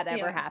nothing bad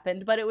ever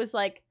happened, but it was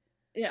like,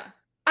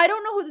 I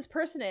don't know who this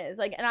person is,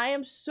 like, and I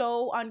am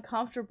so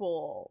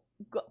uncomfortable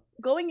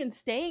going and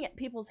staying at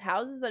people's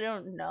houses I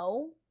don't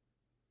know.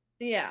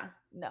 Yeah.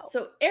 No.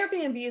 So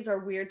Airbnbs are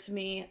weird to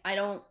me. I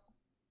don't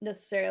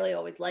necessarily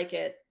always like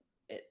it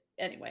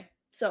anyway.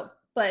 So,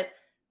 but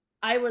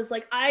I was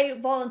like, I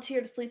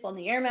volunteered to sleep on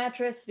the air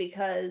mattress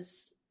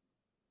because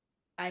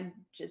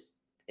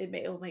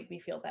it'll make me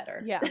feel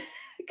better. Yeah.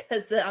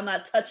 Because I'm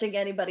not touching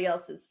anybody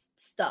else's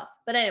stuff.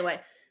 But anyway,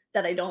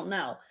 that I don't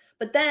know.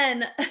 But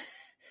then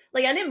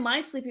like I didn't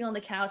mind sleeping on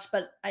the couch,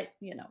 but I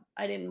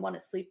didn't want to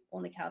sleep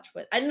on the couch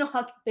with. I didn't know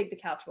how big the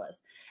couch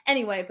was.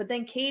 Anyway, but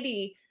then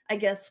Katie, I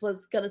guess,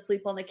 was gonna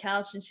sleep on the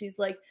couch, and she's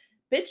like,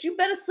 "Bitch, you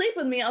better sleep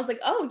with me." I was like,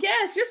 "Oh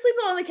yeah, if you're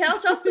sleeping on the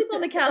couch, I'll sleep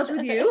on the couch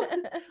with you.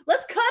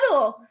 Let's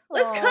cuddle.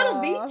 Let's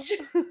cuddle, beach."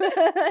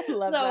 I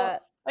love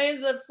that. I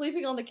ended up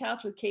sleeping on the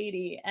couch with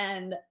Katie,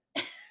 and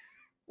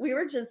we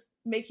were just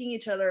making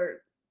each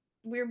other.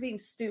 We were being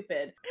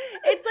stupid.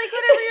 It's like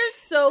whenever you're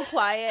so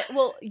quiet.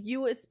 Well,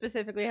 you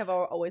specifically have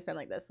always been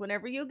like this.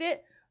 Whenever you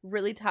get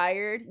really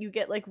tired, you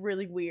get like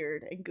really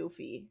weird and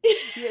goofy.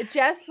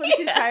 Jess, when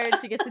she's tired,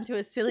 she gets into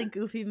a silly,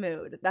 goofy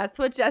mood. That's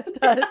what Jess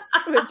does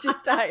when she's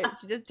tired.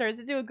 She just turns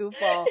into a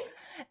goofball.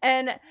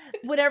 And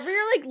whenever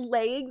you're like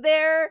laying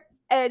there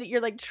and you're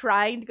like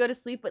trying to go to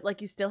sleep, but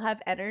like you still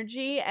have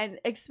energy, and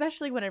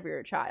especially whenever you're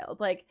a child,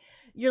 like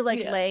you're like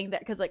laying there,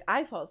 because like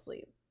I fall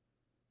asleep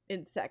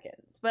in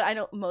seconds, but I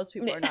know most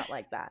people are not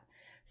like that.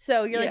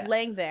 So you're like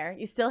laying there,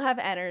 you still have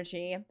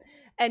energy,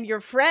 and your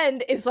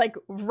friend is like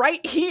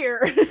right here.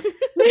 Any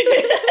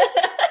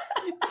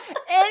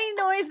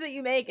noise that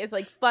you make is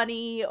like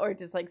funny or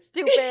just like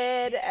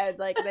stupid, and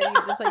like then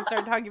you just like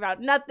start talking about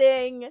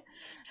nothing.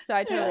 So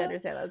I totally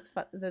understand. That's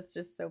fun. That's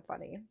just so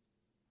funny.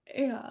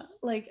 Yeah,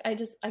 like I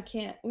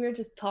can't. We were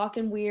just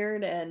talking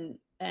weird, and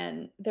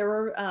there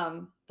were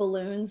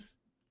balloons.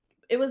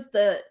 It was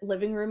the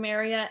living room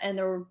area, and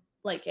there were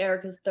like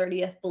Erica's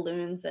 30th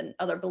balloons and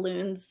other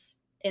balloons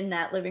in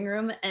that living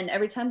room, and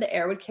every time the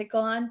air would kick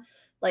on,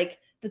 like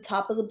the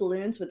top of the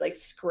balloons would like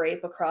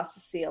scrape across the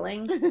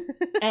ceiling.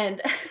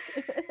 and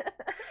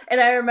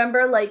I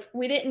remember like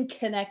we didn't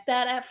connect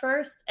that at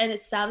first, and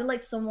it sounded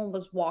like someone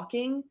was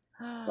walking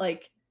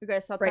like you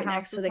guys thought right the house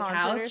next to was the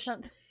haunted couch or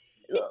something?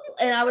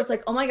 And I was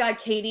like, "Oh my god,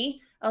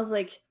 Katie." I was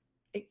like,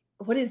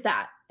 "What is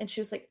that?" And she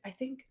was like, I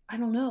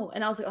don't know."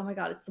 And I was like, "Oh my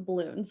god, it's the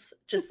balloons."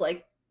 Just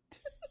like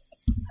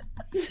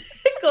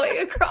going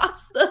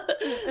across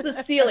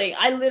the ceiling.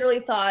 I literally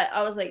thought,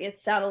 I was like, it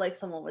sounded like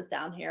someone was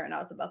down here, and I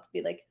was about to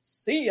be like,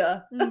 "See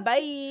ya.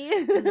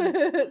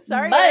 Bye."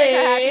 Sorry, Bye.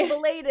 happy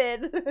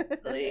belated.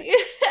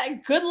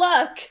 Good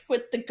luck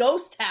with the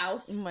ghost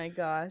house. Oh my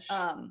gosh.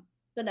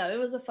 But no, it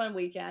was a fun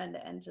weekend,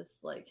 and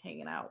just like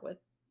hanging out with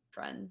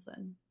friends,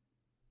 and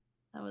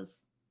that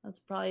was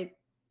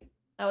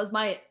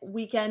my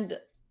weekend,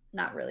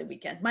 not really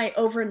weekend, my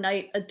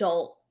overnight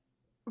adult.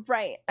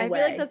 Right. I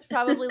feel like that's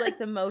probably like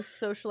the most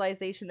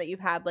socialization that you've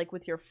had like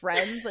with your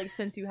friends, like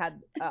since you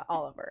had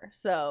Oliver.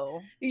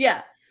 So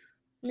yeah,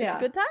 it's a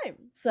good time.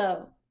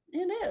 So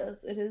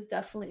it is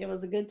definitely, it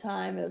was a good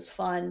time. It was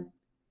fun.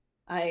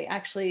 I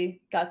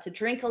actually got to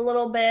drink a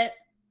little bit,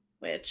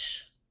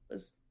 which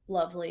was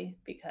lovely,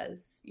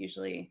 because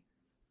usually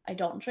I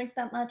don't drink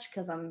that much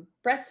because I'm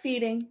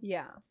breastfeeding.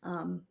 Yeah.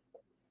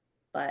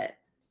 But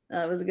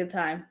it was a good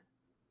time.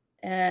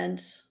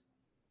 And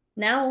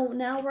now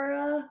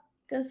we're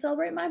gonna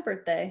celebrate my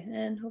birthday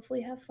and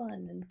hopefully have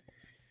fun. And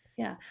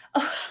yeah.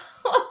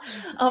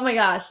 Oh my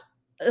gosh.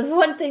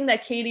 One thing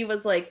that Katie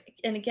was like,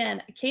 and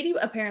again, Katie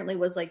apparently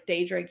was like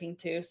day drinking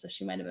too, so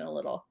she might have been a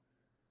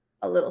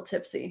little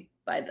tipsy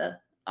by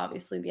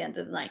obviously the end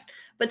of the night.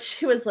 But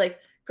she was like,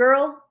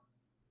 "Girl,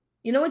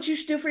 you know what you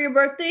should do for your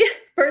birthday?"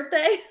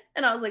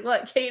 And I was like,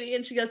 "What, Katie?"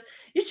 And she goes,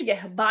 "You should get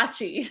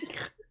hibachi."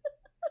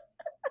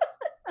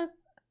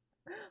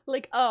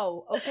 Like,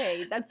 oh,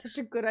 okay, that's such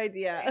a good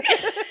idea. So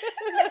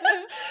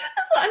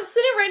I'm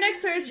sitting right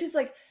next to her, and she's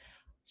like,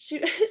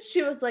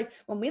 she was like,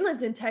 "When we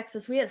lived in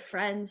Texas, we had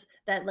friends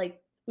that like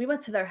we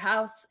went to their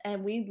house,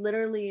 and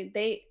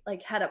they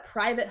like had a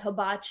private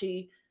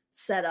hibachi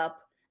set up,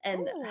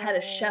 and had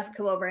a chef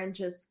come over and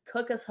just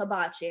cook us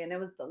hibachi, and it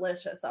was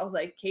delicious." I was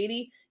like,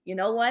 "Katie, you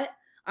know what?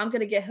 I'm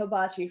gonna get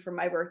hibachi for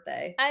my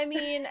birthday." I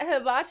mean,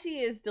 hibachi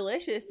is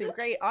delicious and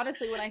great.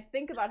 Honestly, when I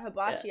think about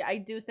hibachi, I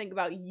do think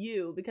about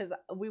you, because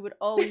we would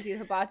always eat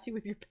hibachi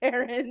with your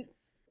parents.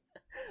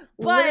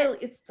 But literally,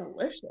 it's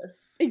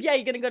delicious. Yeah,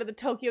 you're gonna go to the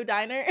Tokyo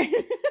Diner?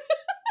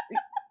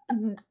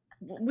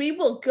 We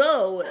will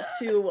go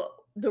to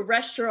the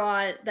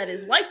restaurant that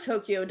is like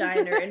Tokyo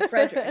Diner in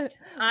Frederick.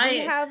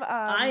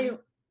 I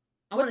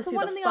want to see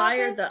the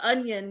fire, the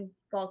onion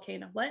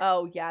volcano. What?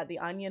 Oh yeah, the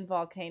onion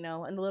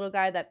volcano, and the little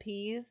guy that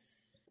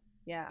pees.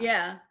 Yeah.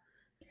 Yeah.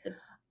 The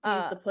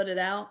pees to put it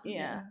out.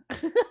 Yeah.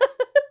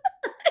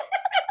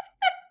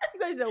 You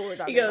guys know what we're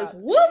talking about. He goes,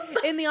 about.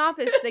 Whoop! In The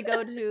Office, they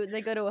go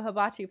to a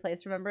hibachi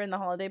place, remember, in the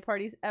holiday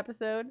parties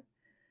episode?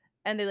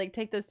 And they like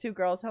take those two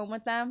girls home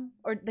with them,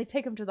 or they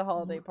take them to the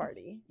holiday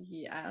party.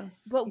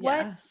 Yes. But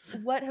what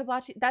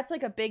hibachi? That's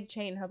like a big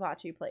chain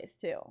hibachi place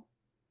too.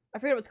 I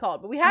forget what it's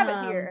called, but we have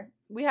it here.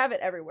 We have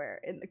it everywhere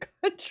in the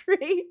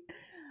country.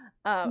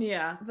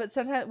 Yeah. But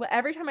sometimes,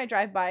 every time I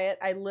drive by it,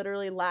 I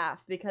literally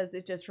laugh because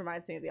it just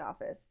reminds me of The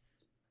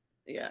Office.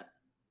 Yeah.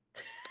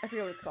 I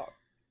forget what it's called.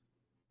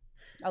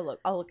 I'll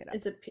look it up.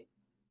 Is it?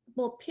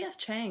 P.F.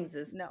 Chang's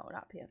is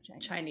not P.F.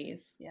 Chang's.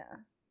 Chinese. Yeah.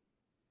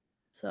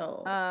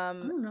 So I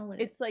don't know what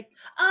it's like.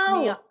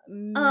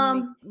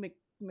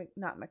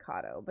 not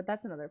Mikado, but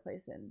that's another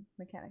place in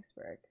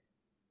Mechanicsburg.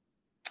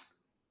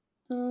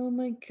 Oh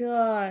my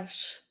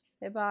gosh.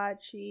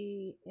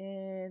 Hibachi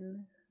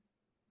in...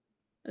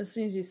 As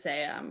soon as you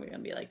say it, I'm going to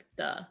be like,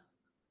 duh.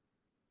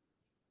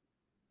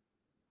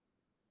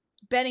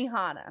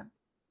 Benihana.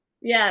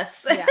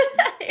 Yes. Yeah.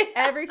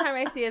 Every time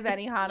I see a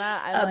Benihana,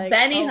 I'm like,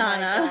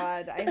 Benihana. Oh my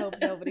god, I hope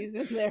nobody's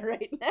in there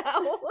right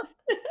now.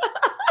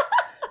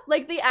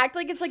 Like, they act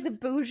like it's like the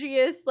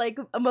bougiest, like,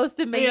 most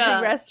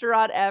amazing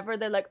restaurant ever.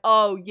 They're like,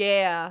 oh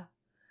yeah,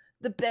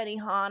 the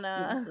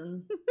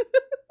Benihana.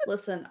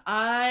 Listen,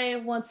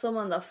 I want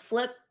someone to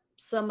flip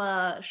some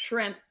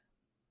shrimp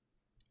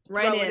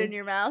right Throw it in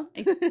your mouth.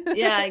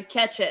 And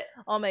catch it.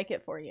 I'll make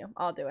it for you.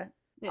 I'll do it.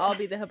 Yeah. I'll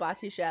be the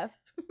hibachi chef.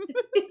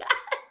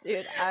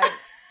 Dude, I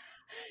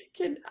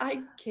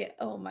can't.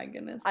 Oh my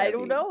goodness. I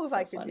don't know if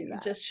I could do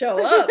that. Just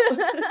show up.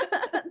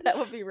 That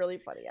would be really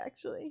funny,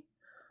 actually.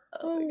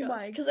 Oh my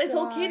gosh. Because I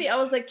told Katie, I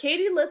was like,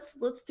 Katie, let's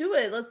do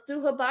it. Let's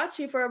do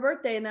hibachi for our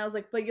birthday. And I was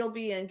like, but you'll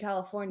be in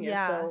California.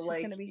 Yeah, so she's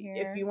like, gonna be here.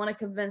 If you want to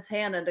convince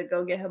Hannah to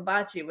go get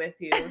hibachi with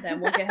you, then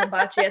we'll get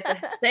hibachi at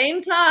the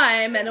same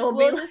time. And we'll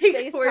be just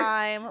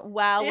FaceTime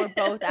while we're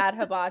both at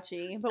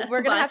hibachi. But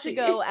we're going to have to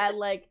go at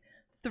like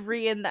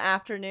 3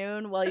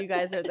 p.m. while you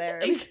guys are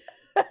there.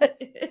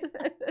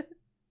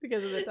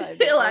 Because of the time.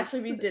 It'll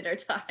actually be dinner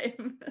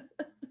time.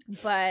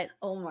 But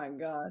oh my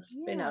gosh.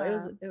 Yeah. But no,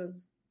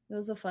 it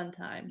was a fun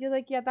time. You're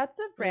like, yeah, that's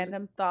a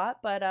random thought,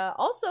 but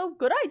also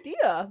good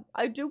idea.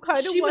 I do kind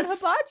of want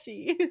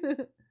hibachi.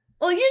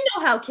 Well, you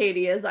know how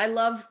Katie is. I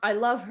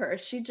love her.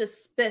 She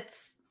just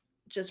spits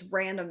just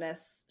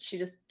randomness. She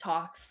just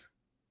talks.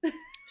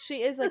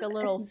 She is like a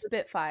little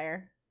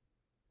spitfire.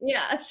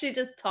 Yeah, she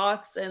just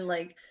talks and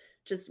like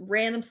just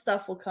random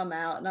stuff will come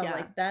out. And I'm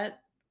like,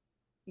 that,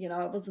 you know,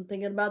 I wasn't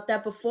thinking about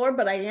that before,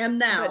 but I am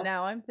now. But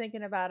now I'm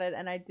thinking about it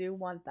and I do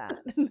want that.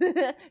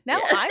 Now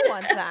I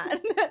want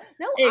that.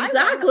 No,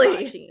 exactly. I want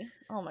hibachi.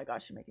 Oh my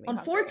gosh, you're making me on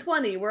hungry.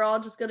 420, we're all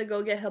just going to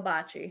go get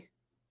hibachi.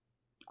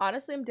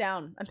 Honestly, I'm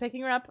down. I'm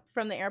picking her up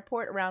from the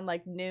airport around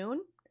like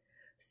noon.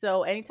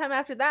 So anytime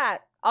after that,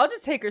 I'll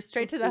just take her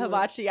straight to the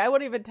hibachi. I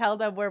won't even tell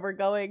them where we're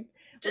going.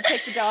 We'll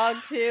take the dog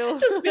too.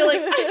 Just be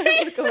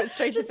like, go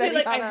straight to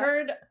Benihana. Like,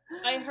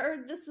 I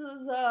heard this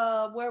is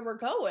where we're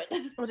going.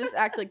 We'll just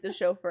act like the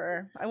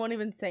chauffeur. I won't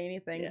even say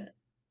anything. Yeah.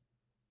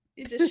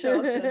 You just show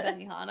up to a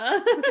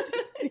Benihana.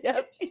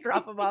 Just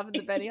drop him off at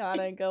the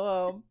Benihana and go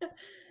home.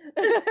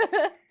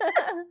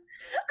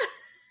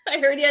 I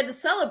heard you had to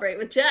celebrate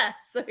with Jess,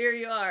 so here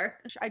you are.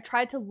 I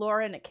tried to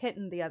lure in a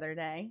kitten the other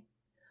day.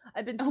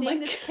 I've been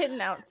seeing this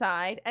kitten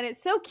outside, and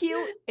it's so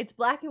cute. It's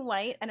black and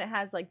white, and it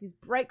has like these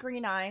bright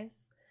green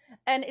eyes.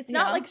 And it's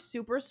not like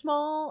super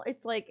small.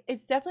 It's like,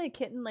 it's definitely a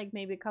kitten, like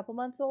maybe a couple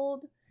months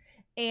old.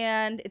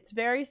 And it's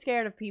very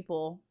scared of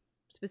people,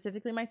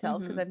 specifically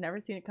myself, because I've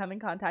never seen it come in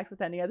contact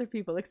with any other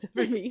people except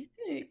for me.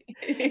 And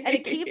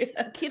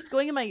it keeps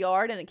going in my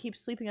yard, and it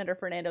keeps sleeping under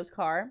Fernando's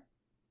car.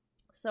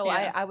 So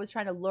I was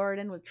trying to lure it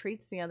in with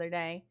treats the other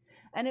day,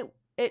 and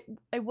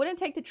it wouldn't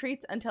take the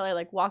treats until I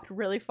like walked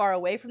really far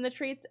away from the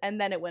treats, and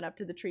then it went up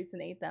to the treats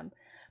and ate them.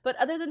 But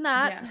other than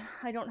that,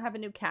 I don't have a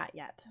new cat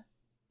yet.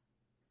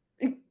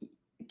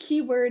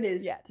 Keyword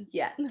is yet.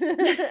 I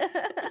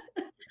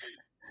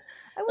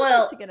would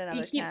love to get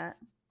another cat.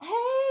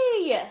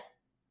 Hey!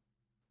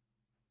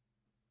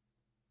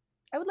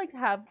 I would like to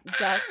have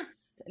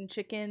ducks and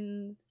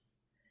chickens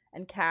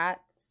and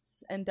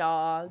cats and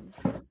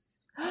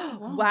dogs.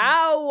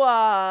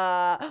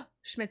 Wow!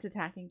 Schmidt's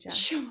attacking Jen.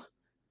 She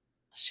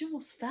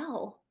almost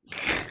fell.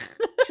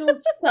 She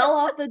almost fell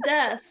off the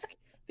desk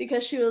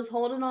because she was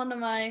holding on to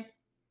my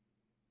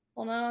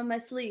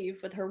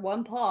sleeve with her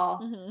one paw,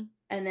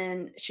 and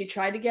then she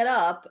tried to get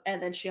up,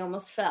 and then she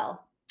almost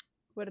fell.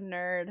 What a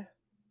nerd.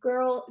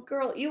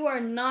 Girl, you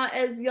are not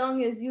as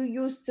young as you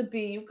used to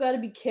be. You got to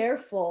be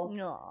careful.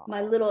 Aww.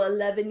 My little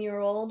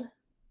 11-year-old.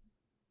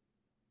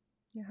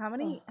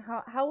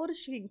 How old is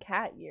she in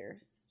cat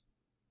years?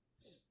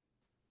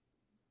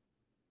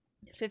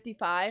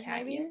 55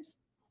 cat maybe? Years?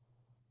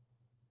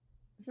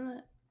 Isn't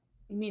that,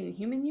 you mean in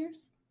human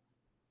years?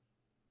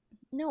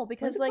 No,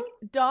 because like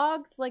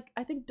dogs, like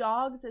I think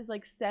dogs is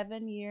like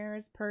 7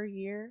 years per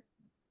year.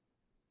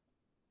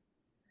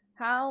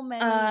 How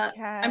many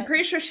cats? I'm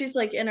pretty sure she's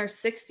like in her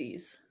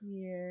 60s.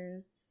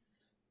 Years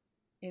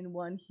in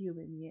one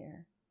human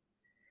year.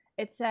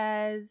 It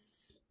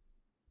says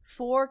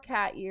 4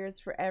 cat years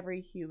for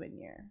every human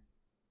year.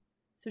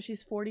 So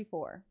she's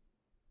 44.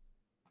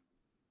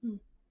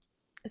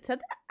 It said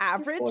the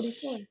average.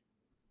 44.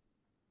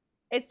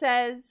 It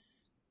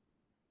says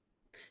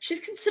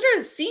she's considered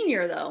a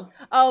senior, though.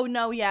 Oh,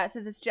 no, yeah. It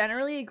says it's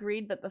generally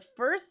agreed that the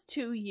first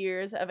 2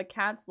 years of a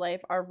cat's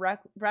life are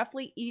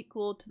roughly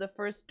equal to the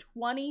first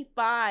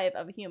 25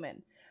 of a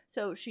human.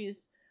 So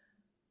she's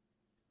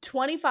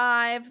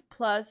 25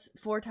 plus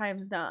 4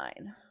 times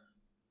 9.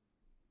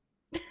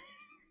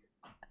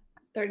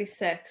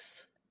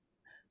 36.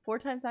 4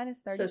 times 9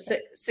 is 36. So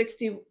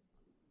 60.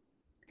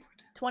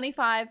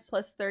 25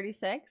 plus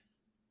 36.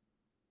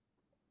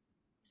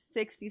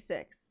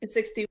 66. It's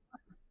 61.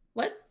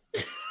 What?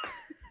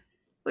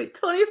 Wait,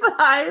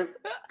 25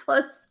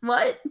 plus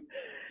what?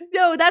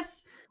 No,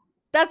 that's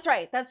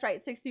right. That's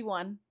right.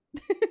 61.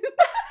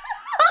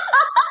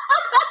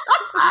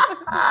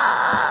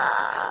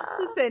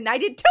 Listen, I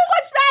did too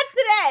much math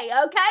today,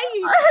 okay?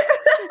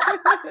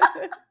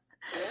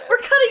 We're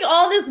cutting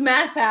all this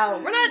math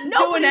out. We're not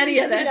doing any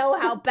of this. Know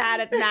how bad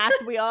at math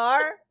we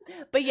are.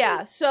 But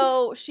yeah,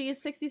 so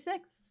she's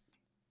 66.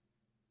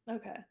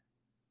 Okay.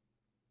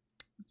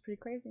 That's pretty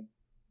crazy.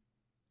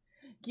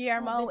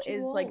 Guillermo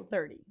is old. like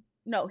 30.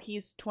 No,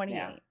 he's 28.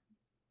 Yeah.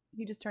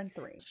 He just turned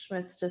 3.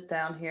 Schmidt's just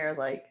down here,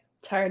 like,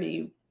 tired of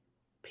you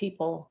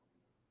people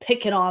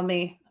picking on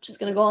me. I'm just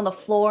gonna go on the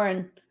floor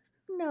and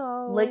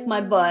lick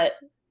my butt.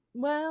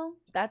 Well,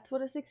 that's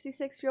what a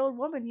 66-year-old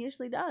woman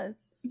usually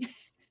does.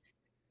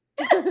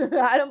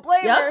 I don't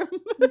blame her.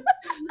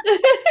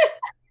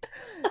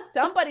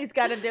 Somebody's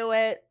got to do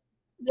it.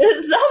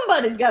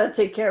 Somebody's got to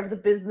take care of the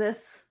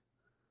business.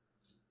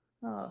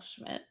 Oh,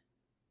 Schmidt.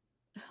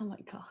 Oh my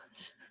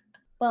gosh.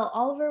 Well,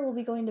 Oliver will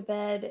be going to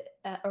bed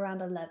at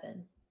around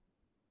 11.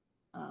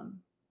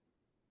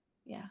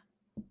 Yeah.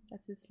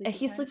 That's his sleep.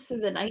 He sleeps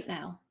through the night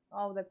now.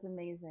 Oh, that's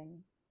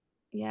amazing.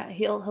 Yeah,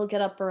 he'll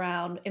get up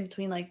around in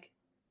between, like,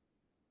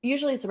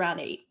 usually it's around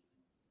 8.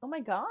 Oh my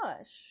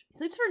gosh. He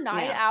sleeps for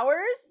 9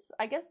 hours?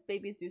 I guess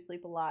babies do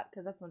sleep a lot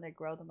because that's when they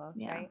grow the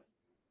most, right?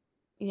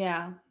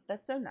 Yeah.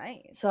 That's so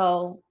nice.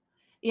 So,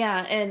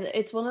 yeah, and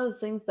it's one of those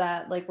things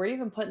that, like, we're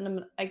even putting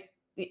him, like,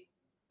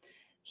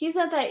 he's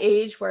at that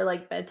age where,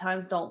 like,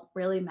 bedtimes don't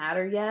really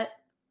matter yet,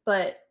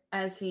 but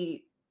as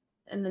he,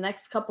 in the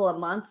next couple of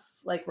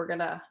months, like,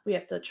 we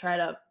have to try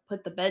to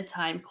put the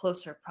bedtime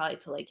closer probably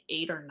to, like,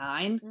 8 or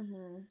 9.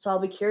 Mm-hmm. So I'll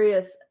be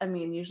curious. I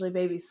mean, usually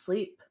babies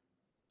sleep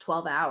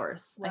 12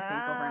 hours, I think,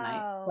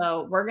 overnight.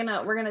 So we're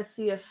gonna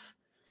see if,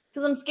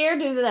 because I'm scared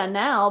to do that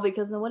now,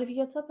 because then what if he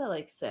gets up at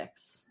like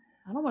 6?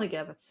 I don't want to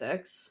get up at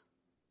 6.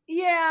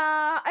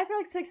 Yeah, I feel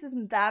like 6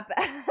 isn't that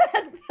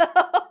bad,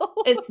 though.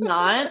 It's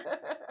not.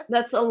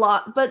 That's a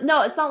lot. But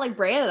no, it's not like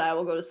Brandon and I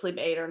will go to sleep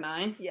 8 or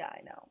 9. Yeah,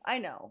 I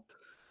know.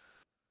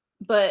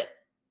 But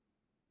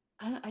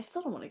I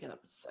still don't want to get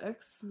up at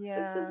 6.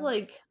 Yeah. 6 is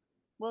like...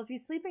 Well, if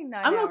he's sleeping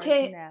 9 I'm hours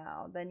okay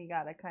now, then you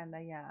gotta kind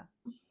of,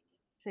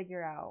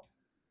 figure out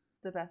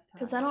the best time.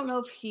 Because I don't know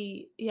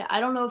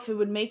if it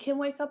would make him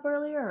wake up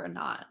earlier or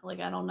not. Like,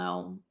 I don't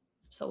know.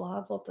 So we'll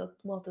have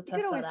to test that out.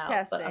 You can always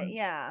test it,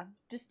 yeah.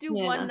 Just do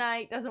one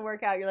night, doesn't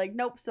work out. You're like,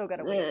 nope, still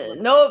gotta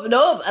wait.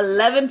 Nope,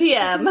 11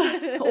 p.m.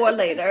 or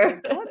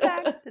later. Going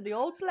back to the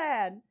old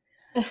plan.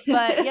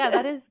 But yeah,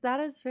 that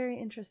is very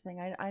interesting.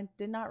 I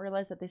did not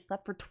realize that they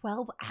slept for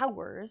 12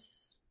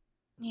 hours.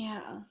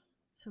 Yeah.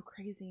 So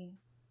crazy.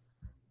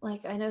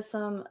 Like, I know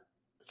some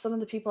of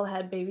the people that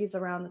had babies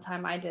around the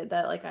time I did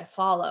that, like, I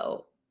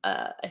follow,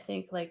 I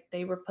think, like,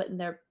 they were putting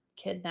their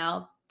kid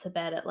now to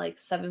bed at, like,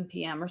 7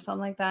 p.m. or something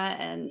like that,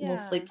 and we'll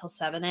sleep till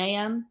 7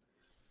 a.m.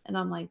 And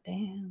I'm like,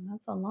 damn,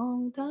 that's a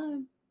long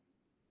time.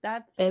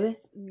 That's, baby.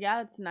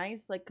 Yeah, it's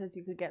nice, like, because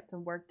you could get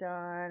some work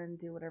done and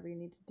do whatever you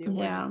need to do.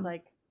 Yeah. Or just,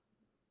 like,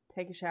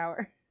 take a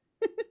shower.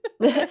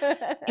 Do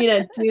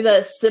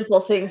the simple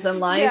things in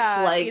life,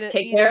 like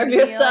take care of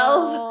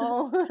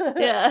yourself.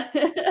 Yeah.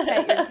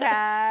 Pet your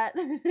cat.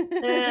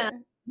 Yeah.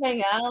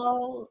 Hang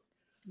out.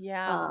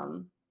 Yeah.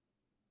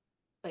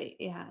 But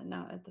yeah,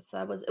 no,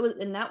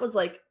 that was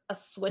like a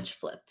switch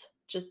flipped.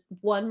 Just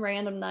one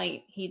random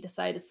night, he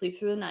decided to sleep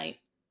through the night,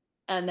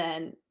 and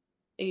then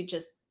he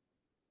just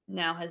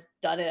now has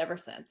done it ever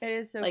since. It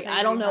is so like,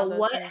 I don't know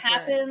what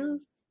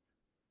happens.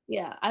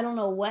 Yeah, I don't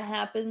know what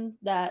happened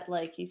that,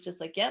 like, he's just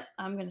like, yep,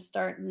 I'm going to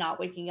start not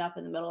waking up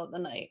in the middle of the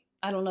night.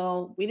 I don't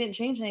know. We didn't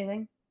change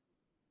anything.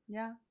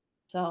 Yeah.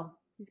 So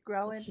he's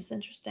growing. It's just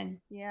interesting.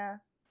 Yeah.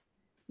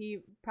 He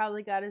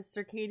probably got his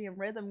circadian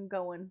rhythm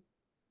going.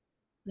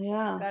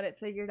 Yeah. Got it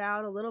figured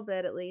out a little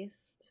bit, at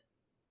least.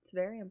 It's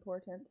very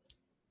important.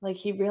 Like,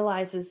 he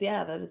realizes,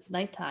 that it's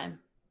nighttime.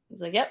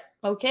 He's like, yep,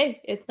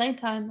 okay, it's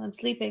nighttime. I'm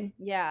sleeping.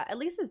 Yeah, at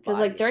least his body. Because,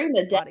 like, during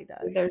the day,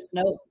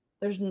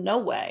 there's no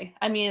way.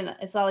 I mean,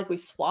 it's not like we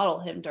swaddle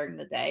him during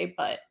the day,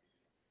 but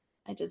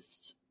he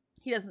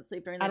doesn't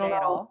sleep during the day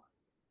at all?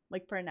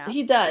 Like, for a nap?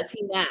 He does.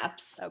 He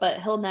naps,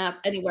 but he'll nap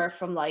anywhere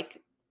from, like,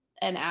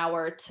 an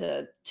hour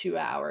to 2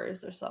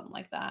 hours or something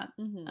like that,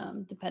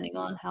 depending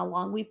on how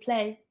long we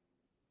play.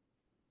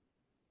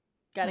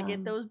 Gotta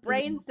get those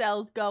brain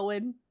cells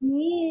going.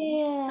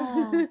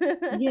 Yeah.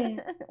 Yeah.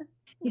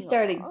 He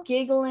started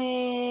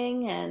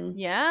giggling and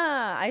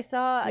I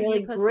saw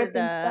really you posted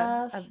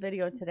a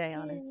video today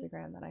on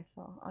Instagram that I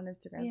saw on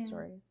Instagram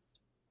stories.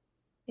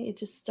 He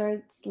just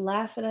starts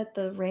laughing at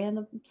the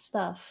random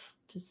stuff.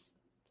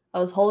 I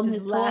was holding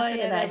his toy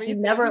and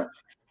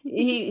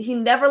he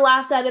never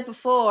laughed at it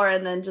before,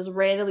 and then just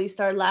randomly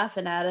started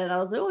laughing at it. And I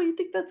was like, "Oh, you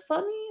think that's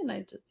funny?" And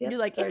I just you're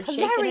like, "It's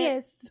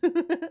hilarious." Yeah,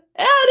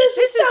 this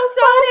is so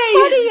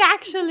funny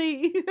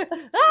actually.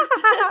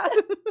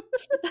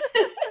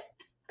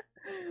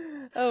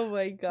 Oh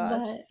my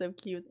gosh, so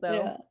cute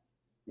though.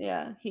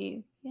 Yeah,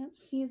 he's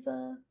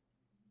a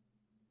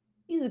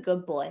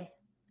good boy.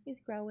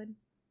 He's growing.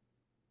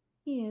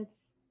 He is.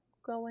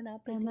 Growing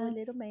up And into a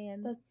little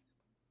man. That's.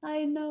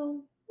 I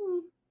know.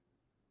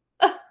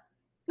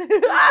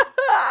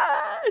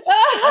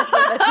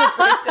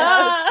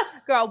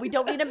 Girl, we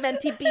don't need a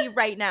mentee B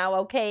right now,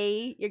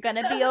 okay? You're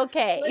gonna be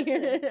okay.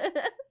 Listen,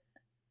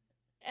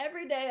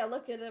 every day I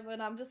look at him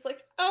and I'm just like,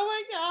 oh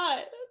my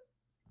god,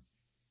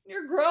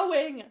 you're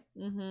growing.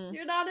 Mm-hmm.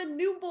 You're not a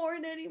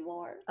newborn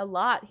anymore. A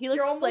lot. He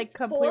looks like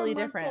completely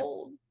different.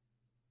 Old.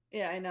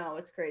 Yeah, I know.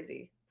 It's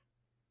crazy.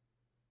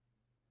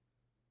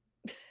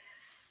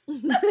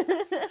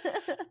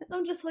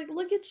 I'm just like,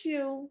 look at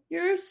you.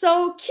 You're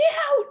so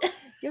cute.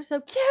 You're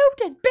so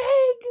cute and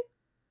big.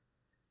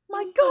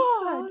 My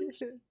God.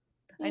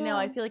 I know.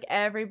 I feel like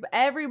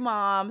every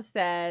mom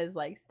says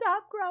like,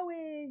 stop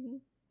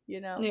growing. You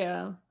know.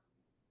 Yeah.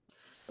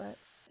 But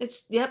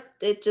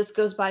it just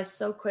goes by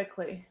so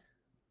quickly.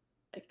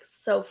 Like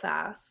so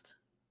fast.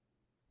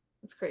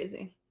 It's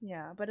crazy.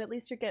 Yeah, but at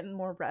least you're getting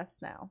more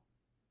rest now.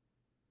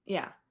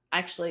 Yeah.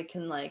 Actually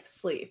can like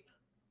sleep.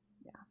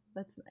 Yeah,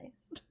 that's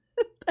nice.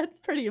 That's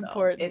pretty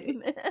important.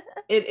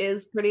 It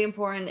is pretty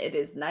important. It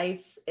is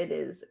nice. It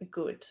is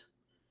good.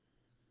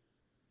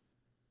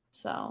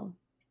 So,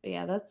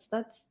 yeah,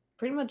 that's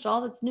pretty much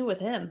all that's new with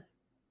him.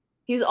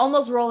 He's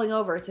almost rolling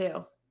over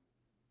too.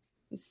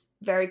 He's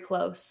very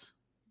close.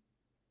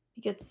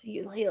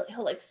 He'll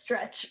like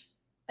stretch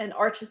and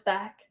arch his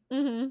back,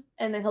 mm-hmm.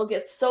 and then he'll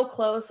get so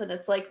close, and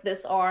it's like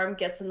this arm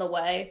gets in the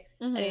way,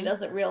 mm-hmm. and he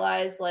doesn't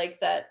realize like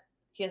that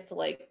he has to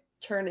like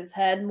turn his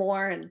head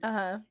more, and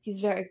he's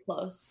very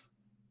close.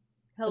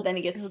 But then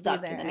he gets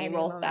stuck, and then he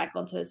rolls back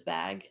onto his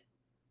bag.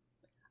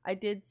 I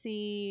did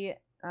see.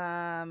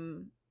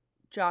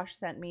 Josh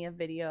sent me a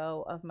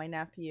video of my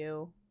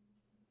nephew,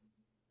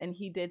 and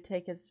he did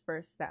take his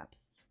first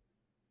steps.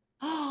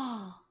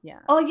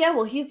 Yeah. Oh yeah.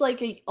 Well, he's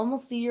like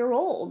almost a year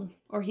old,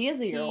 or he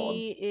is a year old.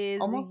 He is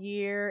almost a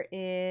year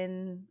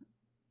in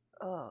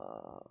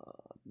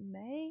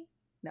May.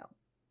 No.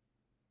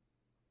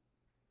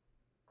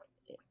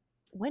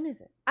 When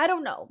is it? I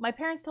don't know. My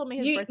parents told me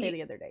his birthday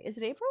the other day. Is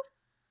it April?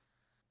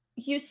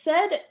 You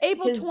said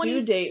April his 26th.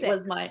 Due date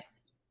was my.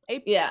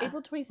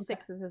 April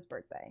 26th is his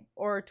birthday,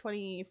 or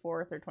 24th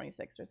or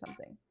 26th or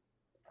something.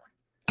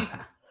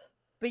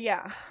 But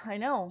yeah, I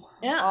know.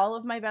 Yeah, all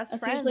of my best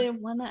friends. That's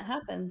usually when that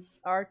happens.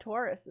 Are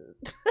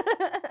Tauruses,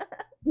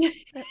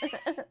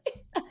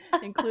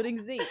 including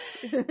Zeke.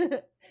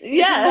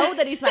 Yeah, know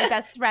that he's my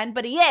best friend,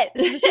 but he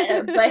is.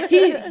 But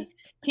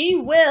he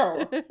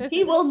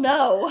will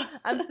know.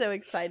 I'm so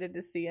excited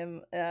to see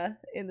him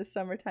in the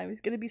summertime.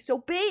 He's gonna be so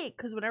big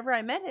because whenever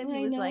I met him,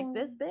 he was like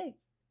this big.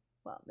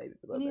 Well, maybe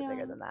a little bit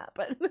bigger than that,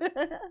 but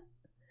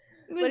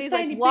he's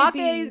like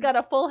walking. Baby. He's got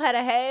a full head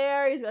of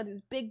hair. He's got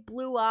these big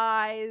blue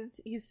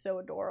eyes. He's so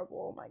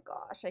adorable. Oh my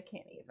gosh, I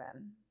can't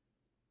even.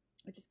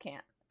 I just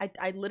can't.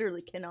 I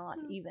literally cannot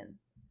even.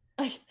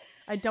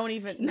 I don't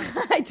even.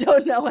 I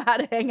don't know how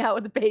to hang out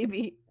with a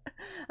baby.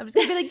 I'm just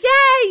gonna be like,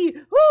 yay!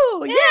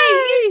 Woo! Yay!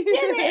 You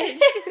did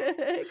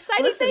it!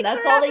 Exciting. Listen,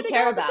 that's all they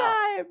care about.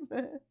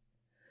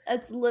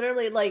 It's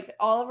literally like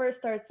Oliver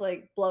starts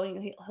like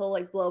blowing. He'll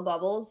like blow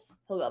bubbles.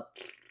 He'll go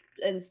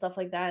and stuff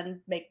like that and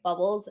make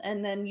bubbles,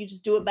 and then you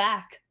just do it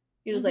back.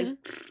 You just like, and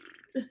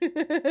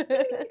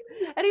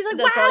he's like,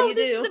 that's "Wow,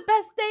 this is the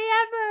best day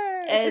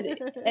ever!"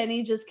 And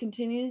he just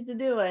continues to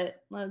do it.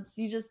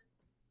 You just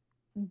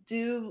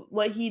do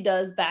what he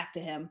does back to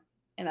him,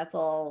 and that's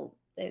all.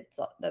 It's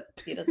all, that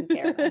he doesn't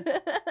care.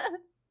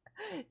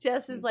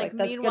 Jess is like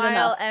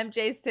meanwhile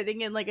MJ's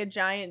sitting in like a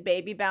giant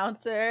baby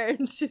bouncer,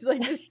 and she's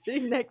like just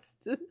sitting next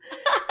to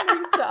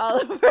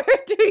Oliver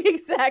doing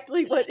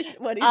exactly what he's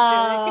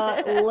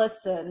doing.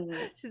 Listen,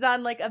 she's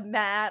on like a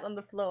mat on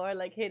the floor,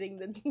 like hitting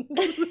the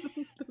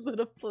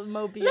little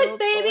mobile. Look,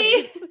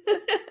 baby.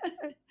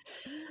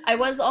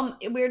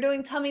 We were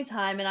doing tummy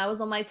time, and I was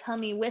on my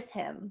tummy with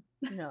him.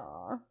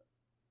 No.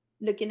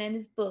 Looking at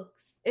his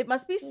books. It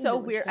must be so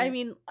weird. I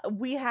mean,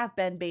 we have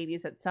been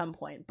babies at some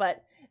point,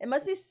 but it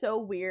must be so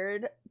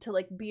weird to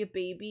like be a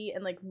baby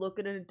and like look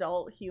at an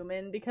adult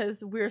human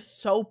because we're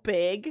so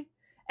big.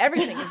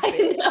 Everything is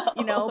big,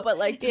 you know, but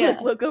like to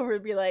like, look over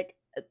and be like,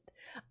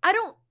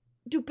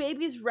 do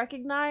babies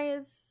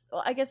recognize,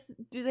 well, I guess,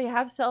 do they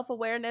have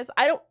self-awareness?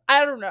 I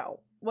don't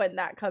know when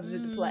that comes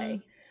into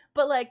play,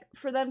 but like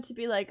for them to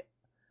be like,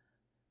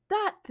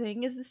 that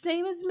thing is the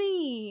same as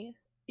me.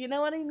 You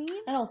know what I mean?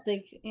 I don't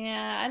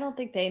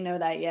think they know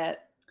that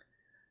yet.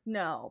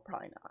 No,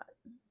 probably not.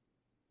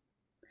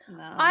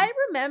 No. I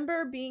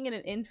remember being an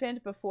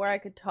infant before I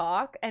could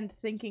talk and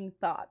thinking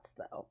thoughts,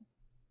 though.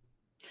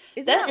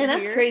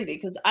 That's crazy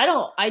because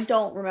I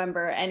don't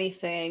remember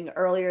anything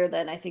earlier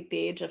than I think the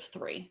age of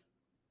 3.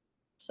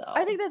 So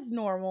I think that's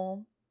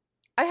normal.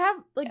 I have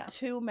like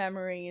 2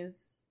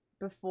 memories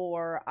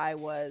before I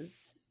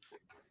was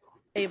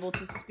able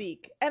to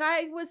speak, and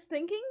I was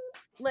thinking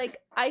like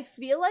I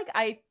feel like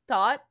I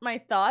thought my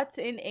thoughts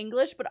in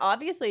English, but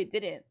obviously I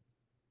didn't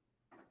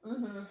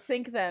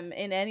think them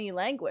in any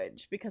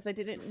language because I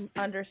didn't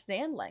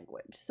understand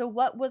language. So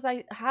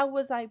how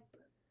was I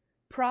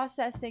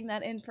processing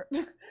that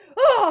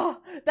oh,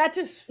 that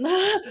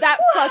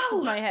fucks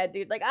with my head,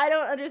 dude. Like, I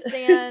don't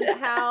understand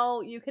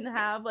how you can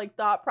have like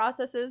thought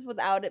processes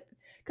without it,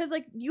 because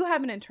like you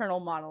have an internal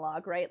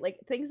monologue, right? Like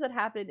things that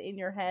happen in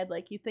your head,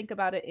 like you think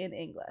about it in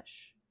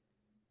English.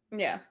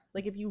 Yeah.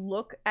 Like if you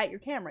look at your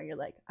camera, you're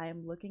like, I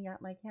am looking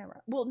at my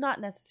camera. Well, not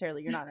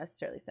necessarily, you're not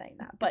necessarily saying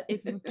that, but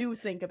if you do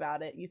think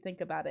about it, you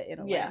think about it in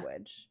a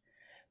language.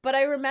 But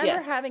I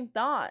remember having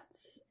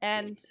thoughts,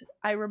 and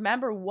I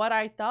remember what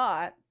I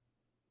thought,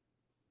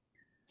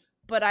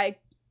 but I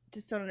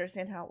just don't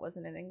understand how it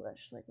wasn't in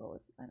English. Like,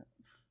 was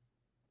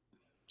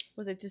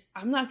it just...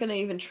 I'm not going to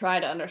even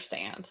try to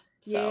understand.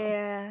 So.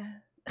 Yeah.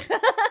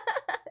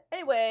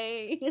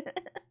 Anyway.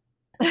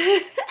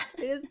 It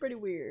is pretty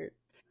weird.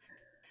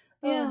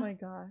 Yeah. Oh my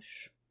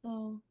gosh.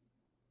 Oh.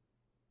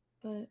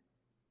 But.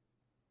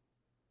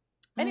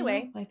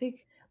 Anyway. I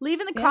think. Leave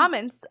in the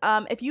comments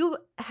if you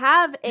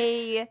have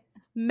a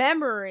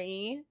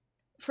memory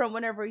from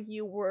whenever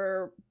you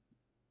were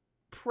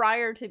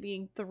prior to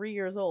being 3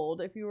 years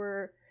old. If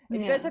you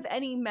guys have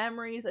any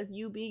memories of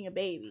you being a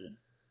baby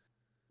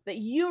that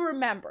you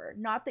remember,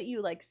 not that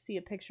you like see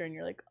a picture and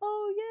you're like,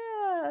 oh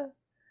yeah,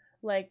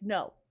 like,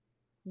 no,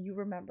 you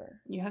remember.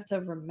 You have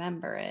to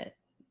remember it.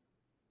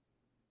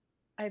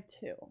 I have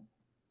 2.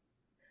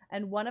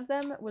 And one of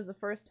them was the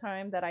first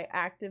time that I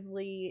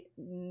actively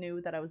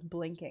knew that I was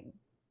blinking.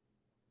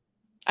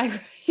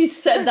 You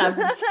said that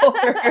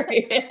before.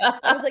 Yeah.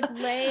 I was like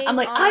laying. I'm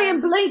like, I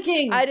am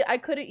blinking. I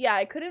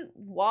couldn't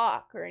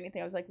walk or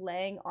anything. I was like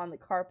laying on the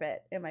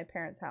carpet in my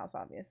parents' house,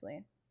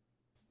 obviously.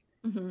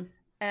 Mm-hmm.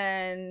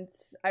 And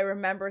I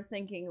remember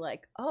thinking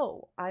like,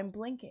 oh, I'm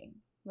blinking.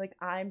 Like,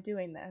 I'm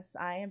doing this.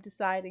 I am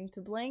deciding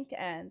to blink,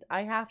 and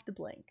I have to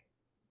blink.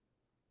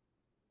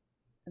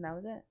 And that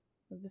was it.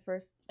 It was the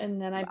first. And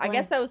then I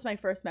guess that was my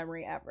first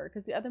memory ever,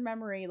 because the other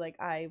memory, like,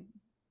 I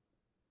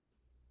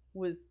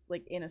was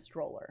like in a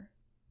stroller.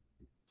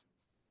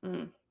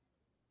 And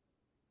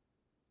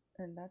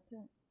that's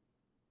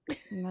it.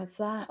 And that's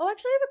that. Oh,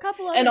 actually, I have a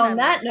couple of. And on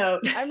that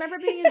note, I remember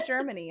being in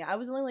Germany. I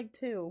was only like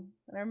 2,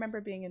 and I remember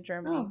being in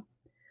Germany. Oh.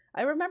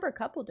 I remember a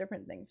couple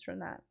different things from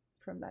that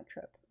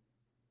trip.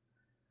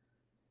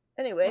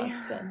 Anyway,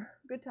 that's good.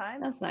 Good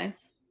times. That's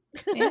nice.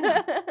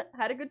 Yeah.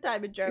 Had a good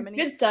time in Germany.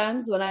 Good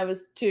times when I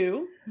was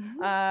 2.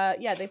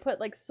 Yeah, they put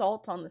like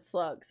salt on the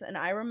slugs, and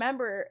I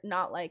remember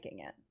not liking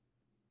it.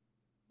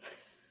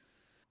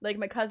 Like,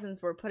 my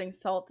cousins were putting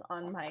salt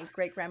on my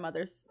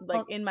great-grandmother's,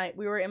 like,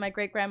 we were in my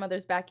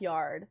great-grandmother's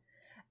backyard,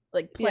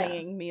 like,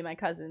 playing, me and my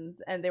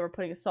cousins, and they were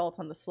putting salt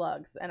on the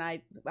slugs, and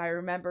I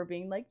remember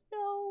being like,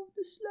 no,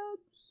 the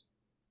slugs.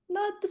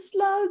 Not the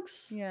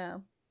slugs. Yeah.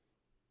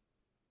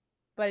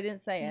 But I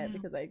didn't say it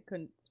because I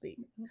couldn't speak.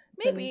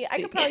 Maybe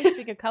I could probably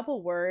speak a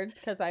couple words,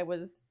 because I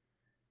was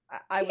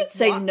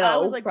say no, I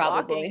was like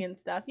probably. walking and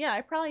stuff. Yeah,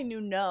 I probably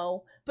knew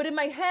no. But in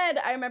my head,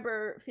 I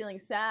remember feeling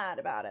sad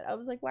about it. I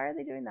was like, why are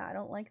they doing that? I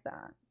don't like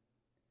that.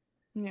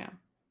 Yeah.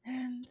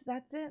 And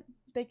that's it.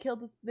 They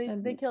killed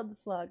they killed the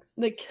slugs.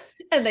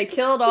 They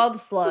killed all the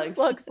slugs. The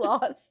slugs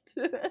lost.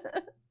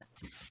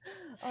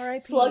 R.I.P.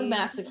 Slug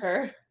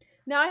massacre.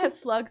 Now I have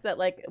slugs that,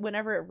 like,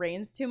 whenever it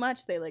rains too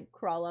much, they like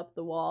crawl up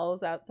the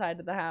walls outside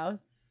of the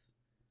house.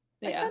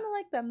 I kind of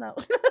like them though.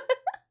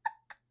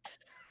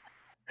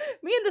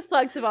 Me and the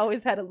slugs have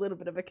always had a little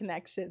bit of a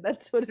connection.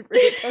 That's what it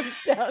really comes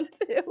down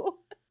to.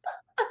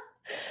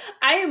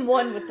 I am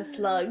one with the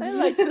slugs. I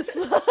like the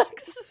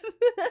slugs.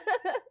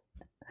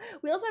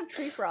 We also have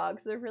tree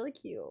frogs. They're really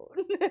cute.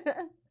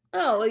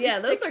 Oh, well, yeah,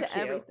 those are cute.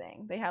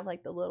 Everything. They have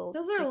like the little.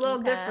 Those are a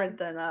little different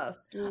than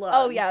us. Slugs.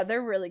 Oh yeah,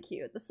 they're really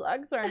cute. The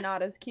slugs are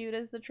not as cute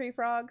as the tree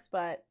frogs,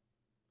 but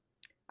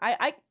I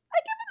give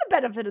them the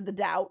benefit of the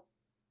doubt.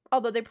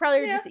 Although they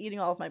probably are just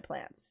eating all of my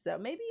plants, so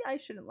maybe I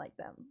shouldn't like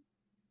them.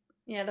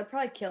 Yeah, they're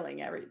probably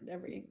killing every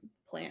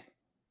plant.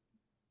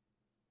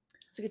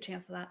 There's a good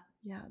chance of that.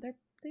 Yeah,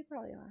 they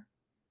probably are.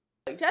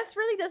 Jess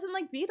really doesn't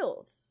like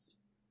beetles.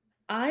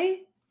 I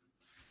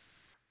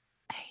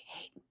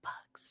hate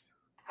bugs.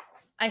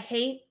 I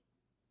hate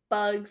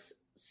bugs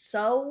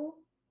so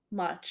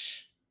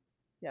much.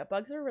 Yeah,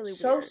 bugs are really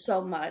weird.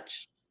 So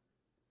much.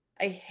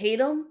 I hate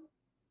them.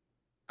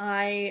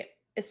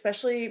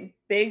 Especially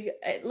big.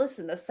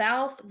 Listen, the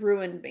South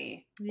ruined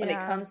me when it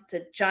comes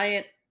to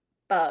giant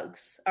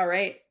bugs. All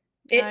right,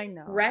 I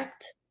know.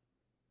 Wrecked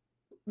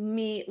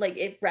me. Like,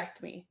 it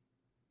wrecked me.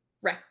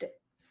 Wrecked it.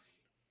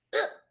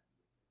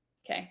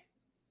 Okay.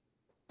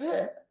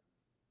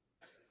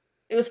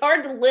 It was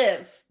hard to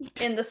live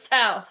in the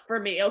South for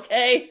me.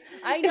 Okay,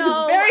 I know. It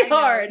was very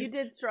hard. You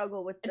did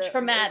struggle with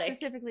traumatic,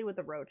 specifically with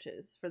the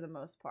roaches for the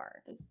most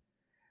part.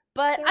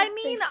 But I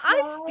mean,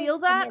 I I feel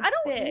that. I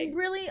don't big.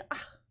 really.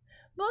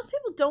 Most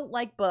people don't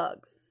like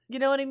bugs. You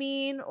know what I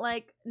mean?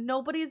 Like,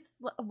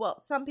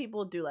 some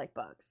people do like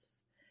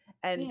bugs.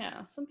 And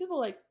yeah, some people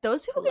like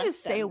those people can just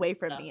stay away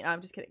from me. No,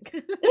 I'm just kidding.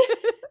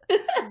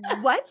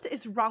 What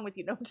is wrong with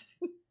you? No, I'm just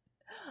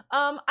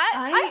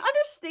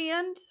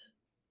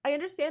I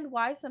understand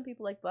why some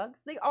people like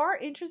bugs. They are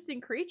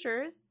interesting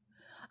creatures.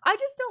 I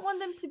just don't want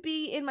them to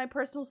be in my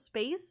personal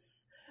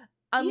space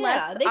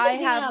unless they can I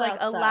hang have out like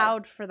outside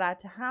allowed for that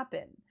to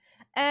happen.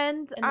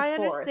 And in the I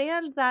forest.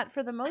 understand that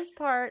for the most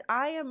part,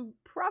 I am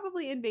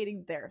probably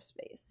invading their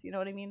space. You know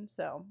what I mean?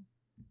 So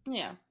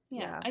Yeah.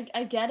 Yeah.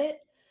 I get it.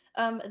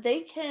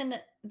 They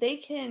can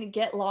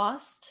get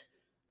lost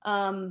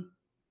in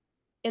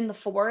the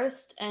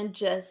forest and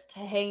just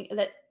stay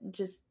there.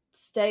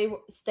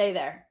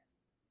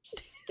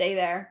 Just stay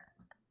there.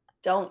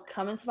 Don't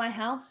come into my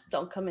house.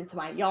 Don't come into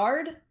my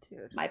yard.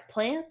 Dude. My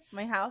plants.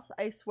 My house,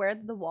 I swear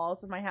that the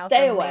walls of my house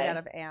Stay are away. made out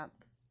of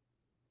ants.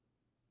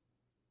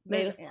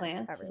 Made There's of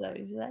plants? Is that what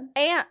you said?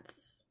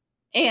 Ants.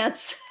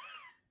 Ants.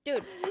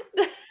 Dude.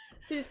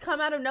 They just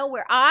come out of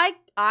nowhere. I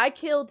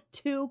killed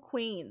 2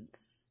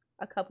 queens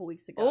a couple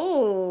weeks ago.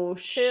 Oh, 2.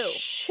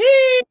 Sheesh.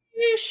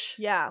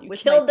 Yeah. You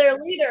killed their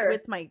leader.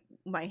 With my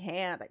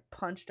hand, I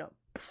punched them.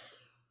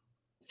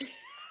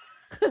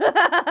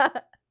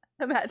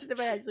 Imagine if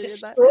I actually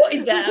destroyed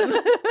did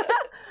that.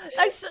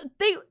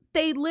 them.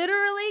 They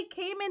literally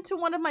came into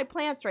one of my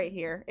plants right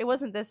here. It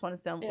wasn't this one.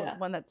 It's the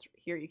one that's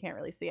here. You can't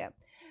really see it.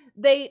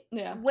 They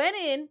went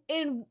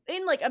in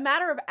like a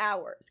matter of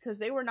hours because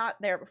they were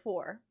not there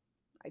before.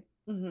 I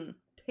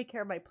take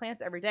care of my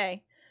plants every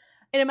day.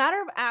 In a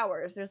matter of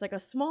hours, there's like a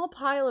small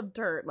pile of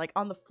dirt like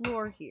on the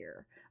floor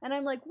here. And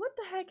I'm like, what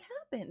the heck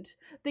happened?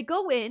 They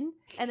go in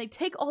and they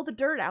take all the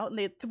dirt out and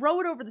they throw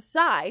it over the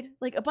side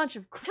like a bunch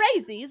of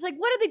crazies. Like,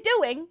 what are they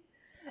doing?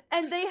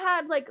 And they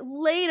had like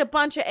laid a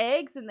bunch of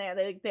eggs in there.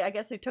 They I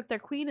guess they took their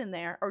queen in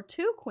there, or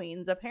 2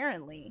 queens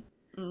apparently.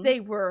 They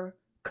were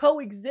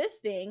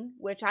coexisting,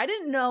 which I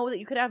didn't know that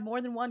you could have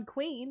more than 1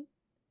 queen.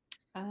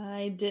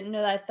 I didn't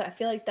know that. I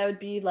feel like that would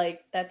be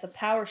like, that's a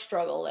power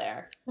struggle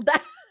there.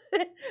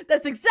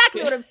 That's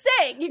exactly what I'm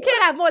saying. You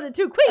can't have more than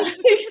 2 queens.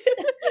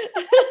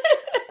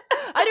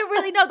 I didn't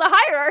really know the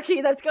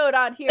hierarchy that's going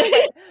on here,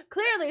 but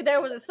clearly there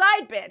was a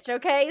side bitch,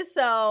 okay?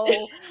 So,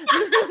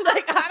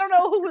 like, I don't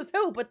know who was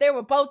who, but they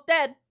were both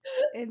dead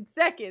in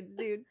seconds,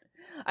 dude.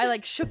 I,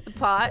 like, shook the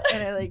pot,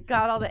 and I, like,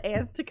 got all the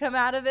ants to come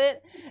out of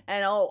it,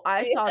 and,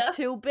 I saw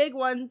 2 big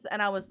ones,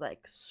 and I was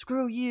like,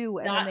 screw you,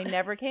 and then they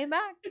never came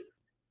back.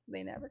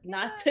 They never came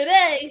back. Not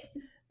today.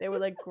 They were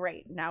like,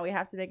 great, now we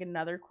have to make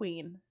another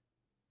queen.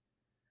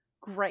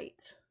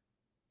 Great.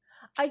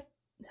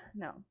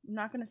 No, I'm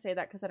not going to say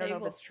that because I don't know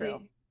if it's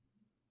true.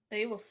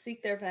 They will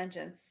seek their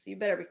vengeance. You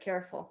better be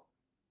careful.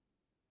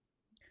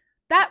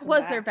 That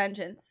was their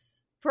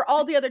vengeance for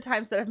all the other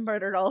times that I've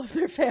murdered all of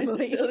their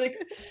family.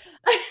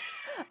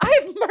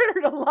 I've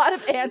murdered a lot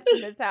of ants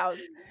in this house.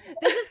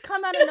 They just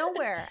come out of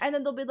nowhere, and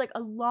then there'll be like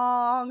a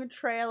long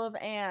trail of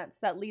ants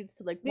that leads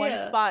to like one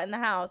spot in the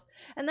house,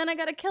 and then I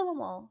gotta kill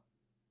them all.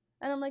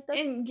 And I'm like, that's...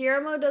 And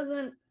Guillermo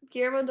doesn't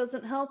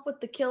help with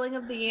the killing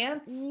of the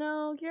ants?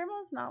 No,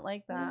 Guillermo's not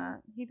like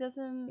that. He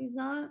doesn't... He's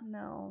not?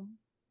 No.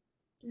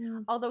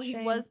 Although he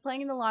was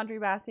playing in the laundry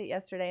basket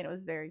yesterday, and it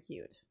was very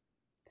cute.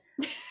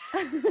 He's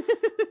not a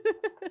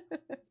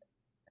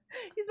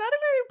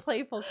very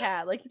playful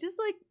cat. Like, he just,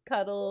 like,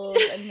 cuddles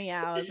and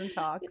meows and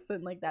talks,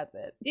 and, like, that's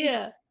it.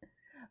 Yeah.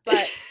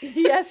 But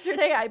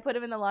yesterday, I put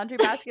him in the laundry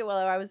basket while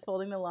I was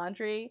folding the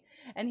laundry,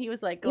 and he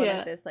was, like, going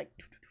like this, like...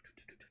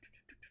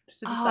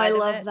 I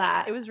love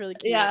that. It was really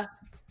cute. Yeah.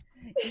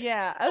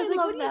 Yeah. I was like,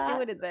 what are you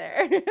doing in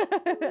there?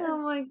 Oh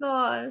my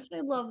gosh. I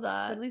love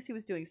that. But at least he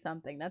was doing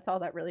something. That's all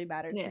that really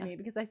mattered to me,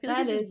 because I feel like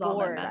like he's just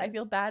bored. I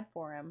feel bad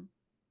for him.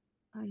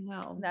 I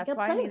know. And that's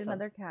why I need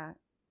another cat.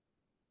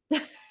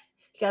 You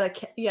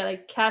gotta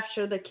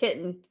capture the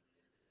kitten.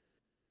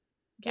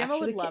 Guillermo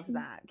would love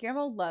that.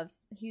 Guillermo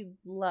loves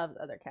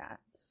other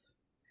cats.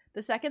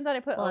 The second that I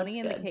put Oni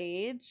in the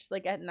cage,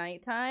 like at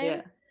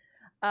nighttime,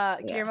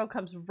 Guillermo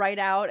comes right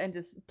out and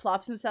just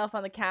plops himself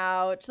on the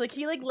couch. Like,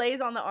 he like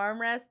lays on the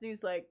armrest and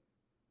he's like,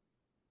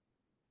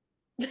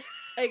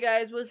 hey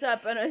guys, what's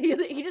up? And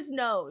he just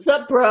knows.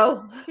 What's up,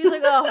 bro? He's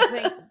like, oh,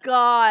 thank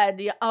God,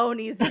 the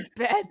Oni's in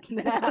bed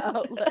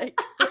now. Like,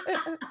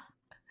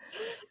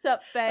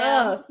 sup, fam?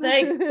 Oh,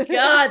 thank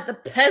God, the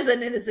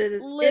peasant is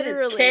in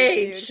its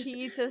cage. Dude,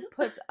 he just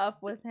puts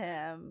up with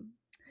him.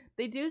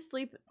 They do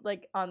sleep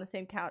like on the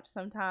same couch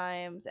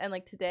sometimes, and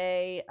like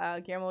today,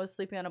 Guillermo was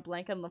sleeping on a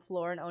blanket on the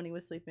floor, and Oni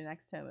was sleeping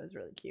next to him. It was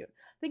really cute.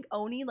 I think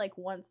Oni like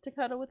wants to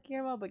cuddle with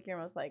Guillermo, but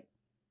Guillermo's like,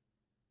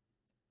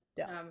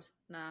 don't.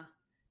 Nah.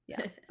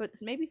 Yeah, but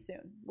maybe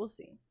soon. We'll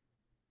see.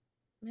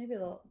 Maybe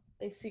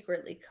they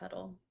secretly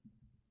cuddle.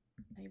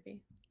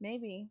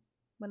 Maybe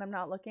when I'm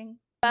not looking.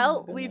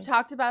 Well, we've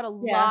talked about a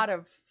lot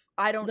of.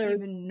 I don't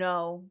even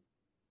know.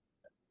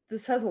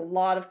 This has a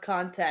lot of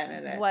content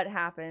in it. What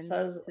happened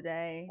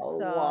today? A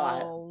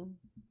lot.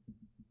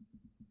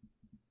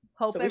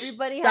 Hope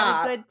everybody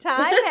had a good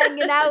time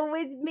hanging out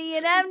with me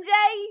and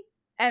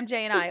MJ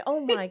and I.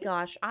 Oh my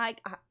gosh, I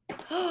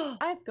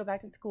have to go back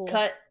to school.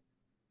 Cut.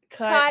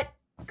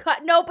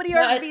 Nobody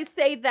heard me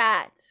say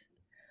that.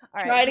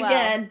 All right, try it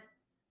again.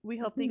 We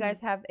hope that you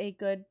guys have a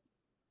good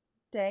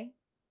day,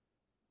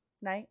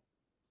 night.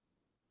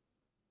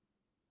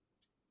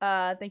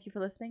 Thank you for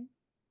listening.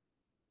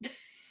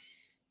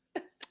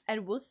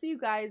 And we'll see you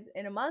guys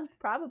in a month,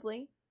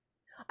 probably.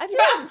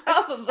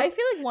 Probably. I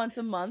feel like once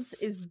a month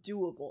is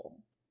doable.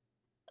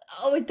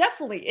 Oh, it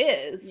definitely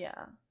is.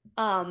 Yeah.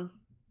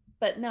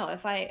 But no,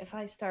 if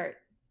I start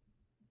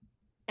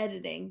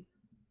editing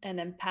and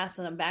then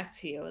passing them back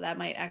to you, that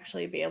might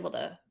actually be able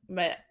to.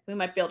 We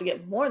might be able to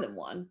get more than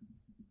one.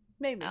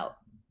 Maybe out.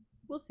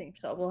 We'll see.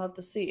 So we'll have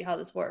to see how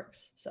this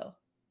works. So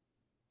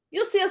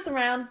you'll see us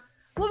around.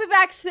 We'll be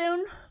back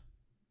soon.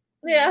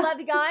 Yeah. Love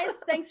you guys.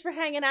 Thanks for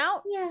hanging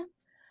out. Yeah.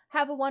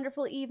 Have a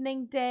wonderful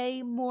evening,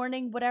 day,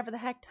 morning, whatever the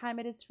heck time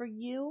it is for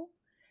you.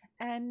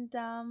 And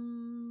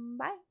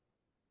bye.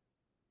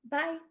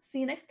 Bye. See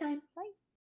you next time. Bye.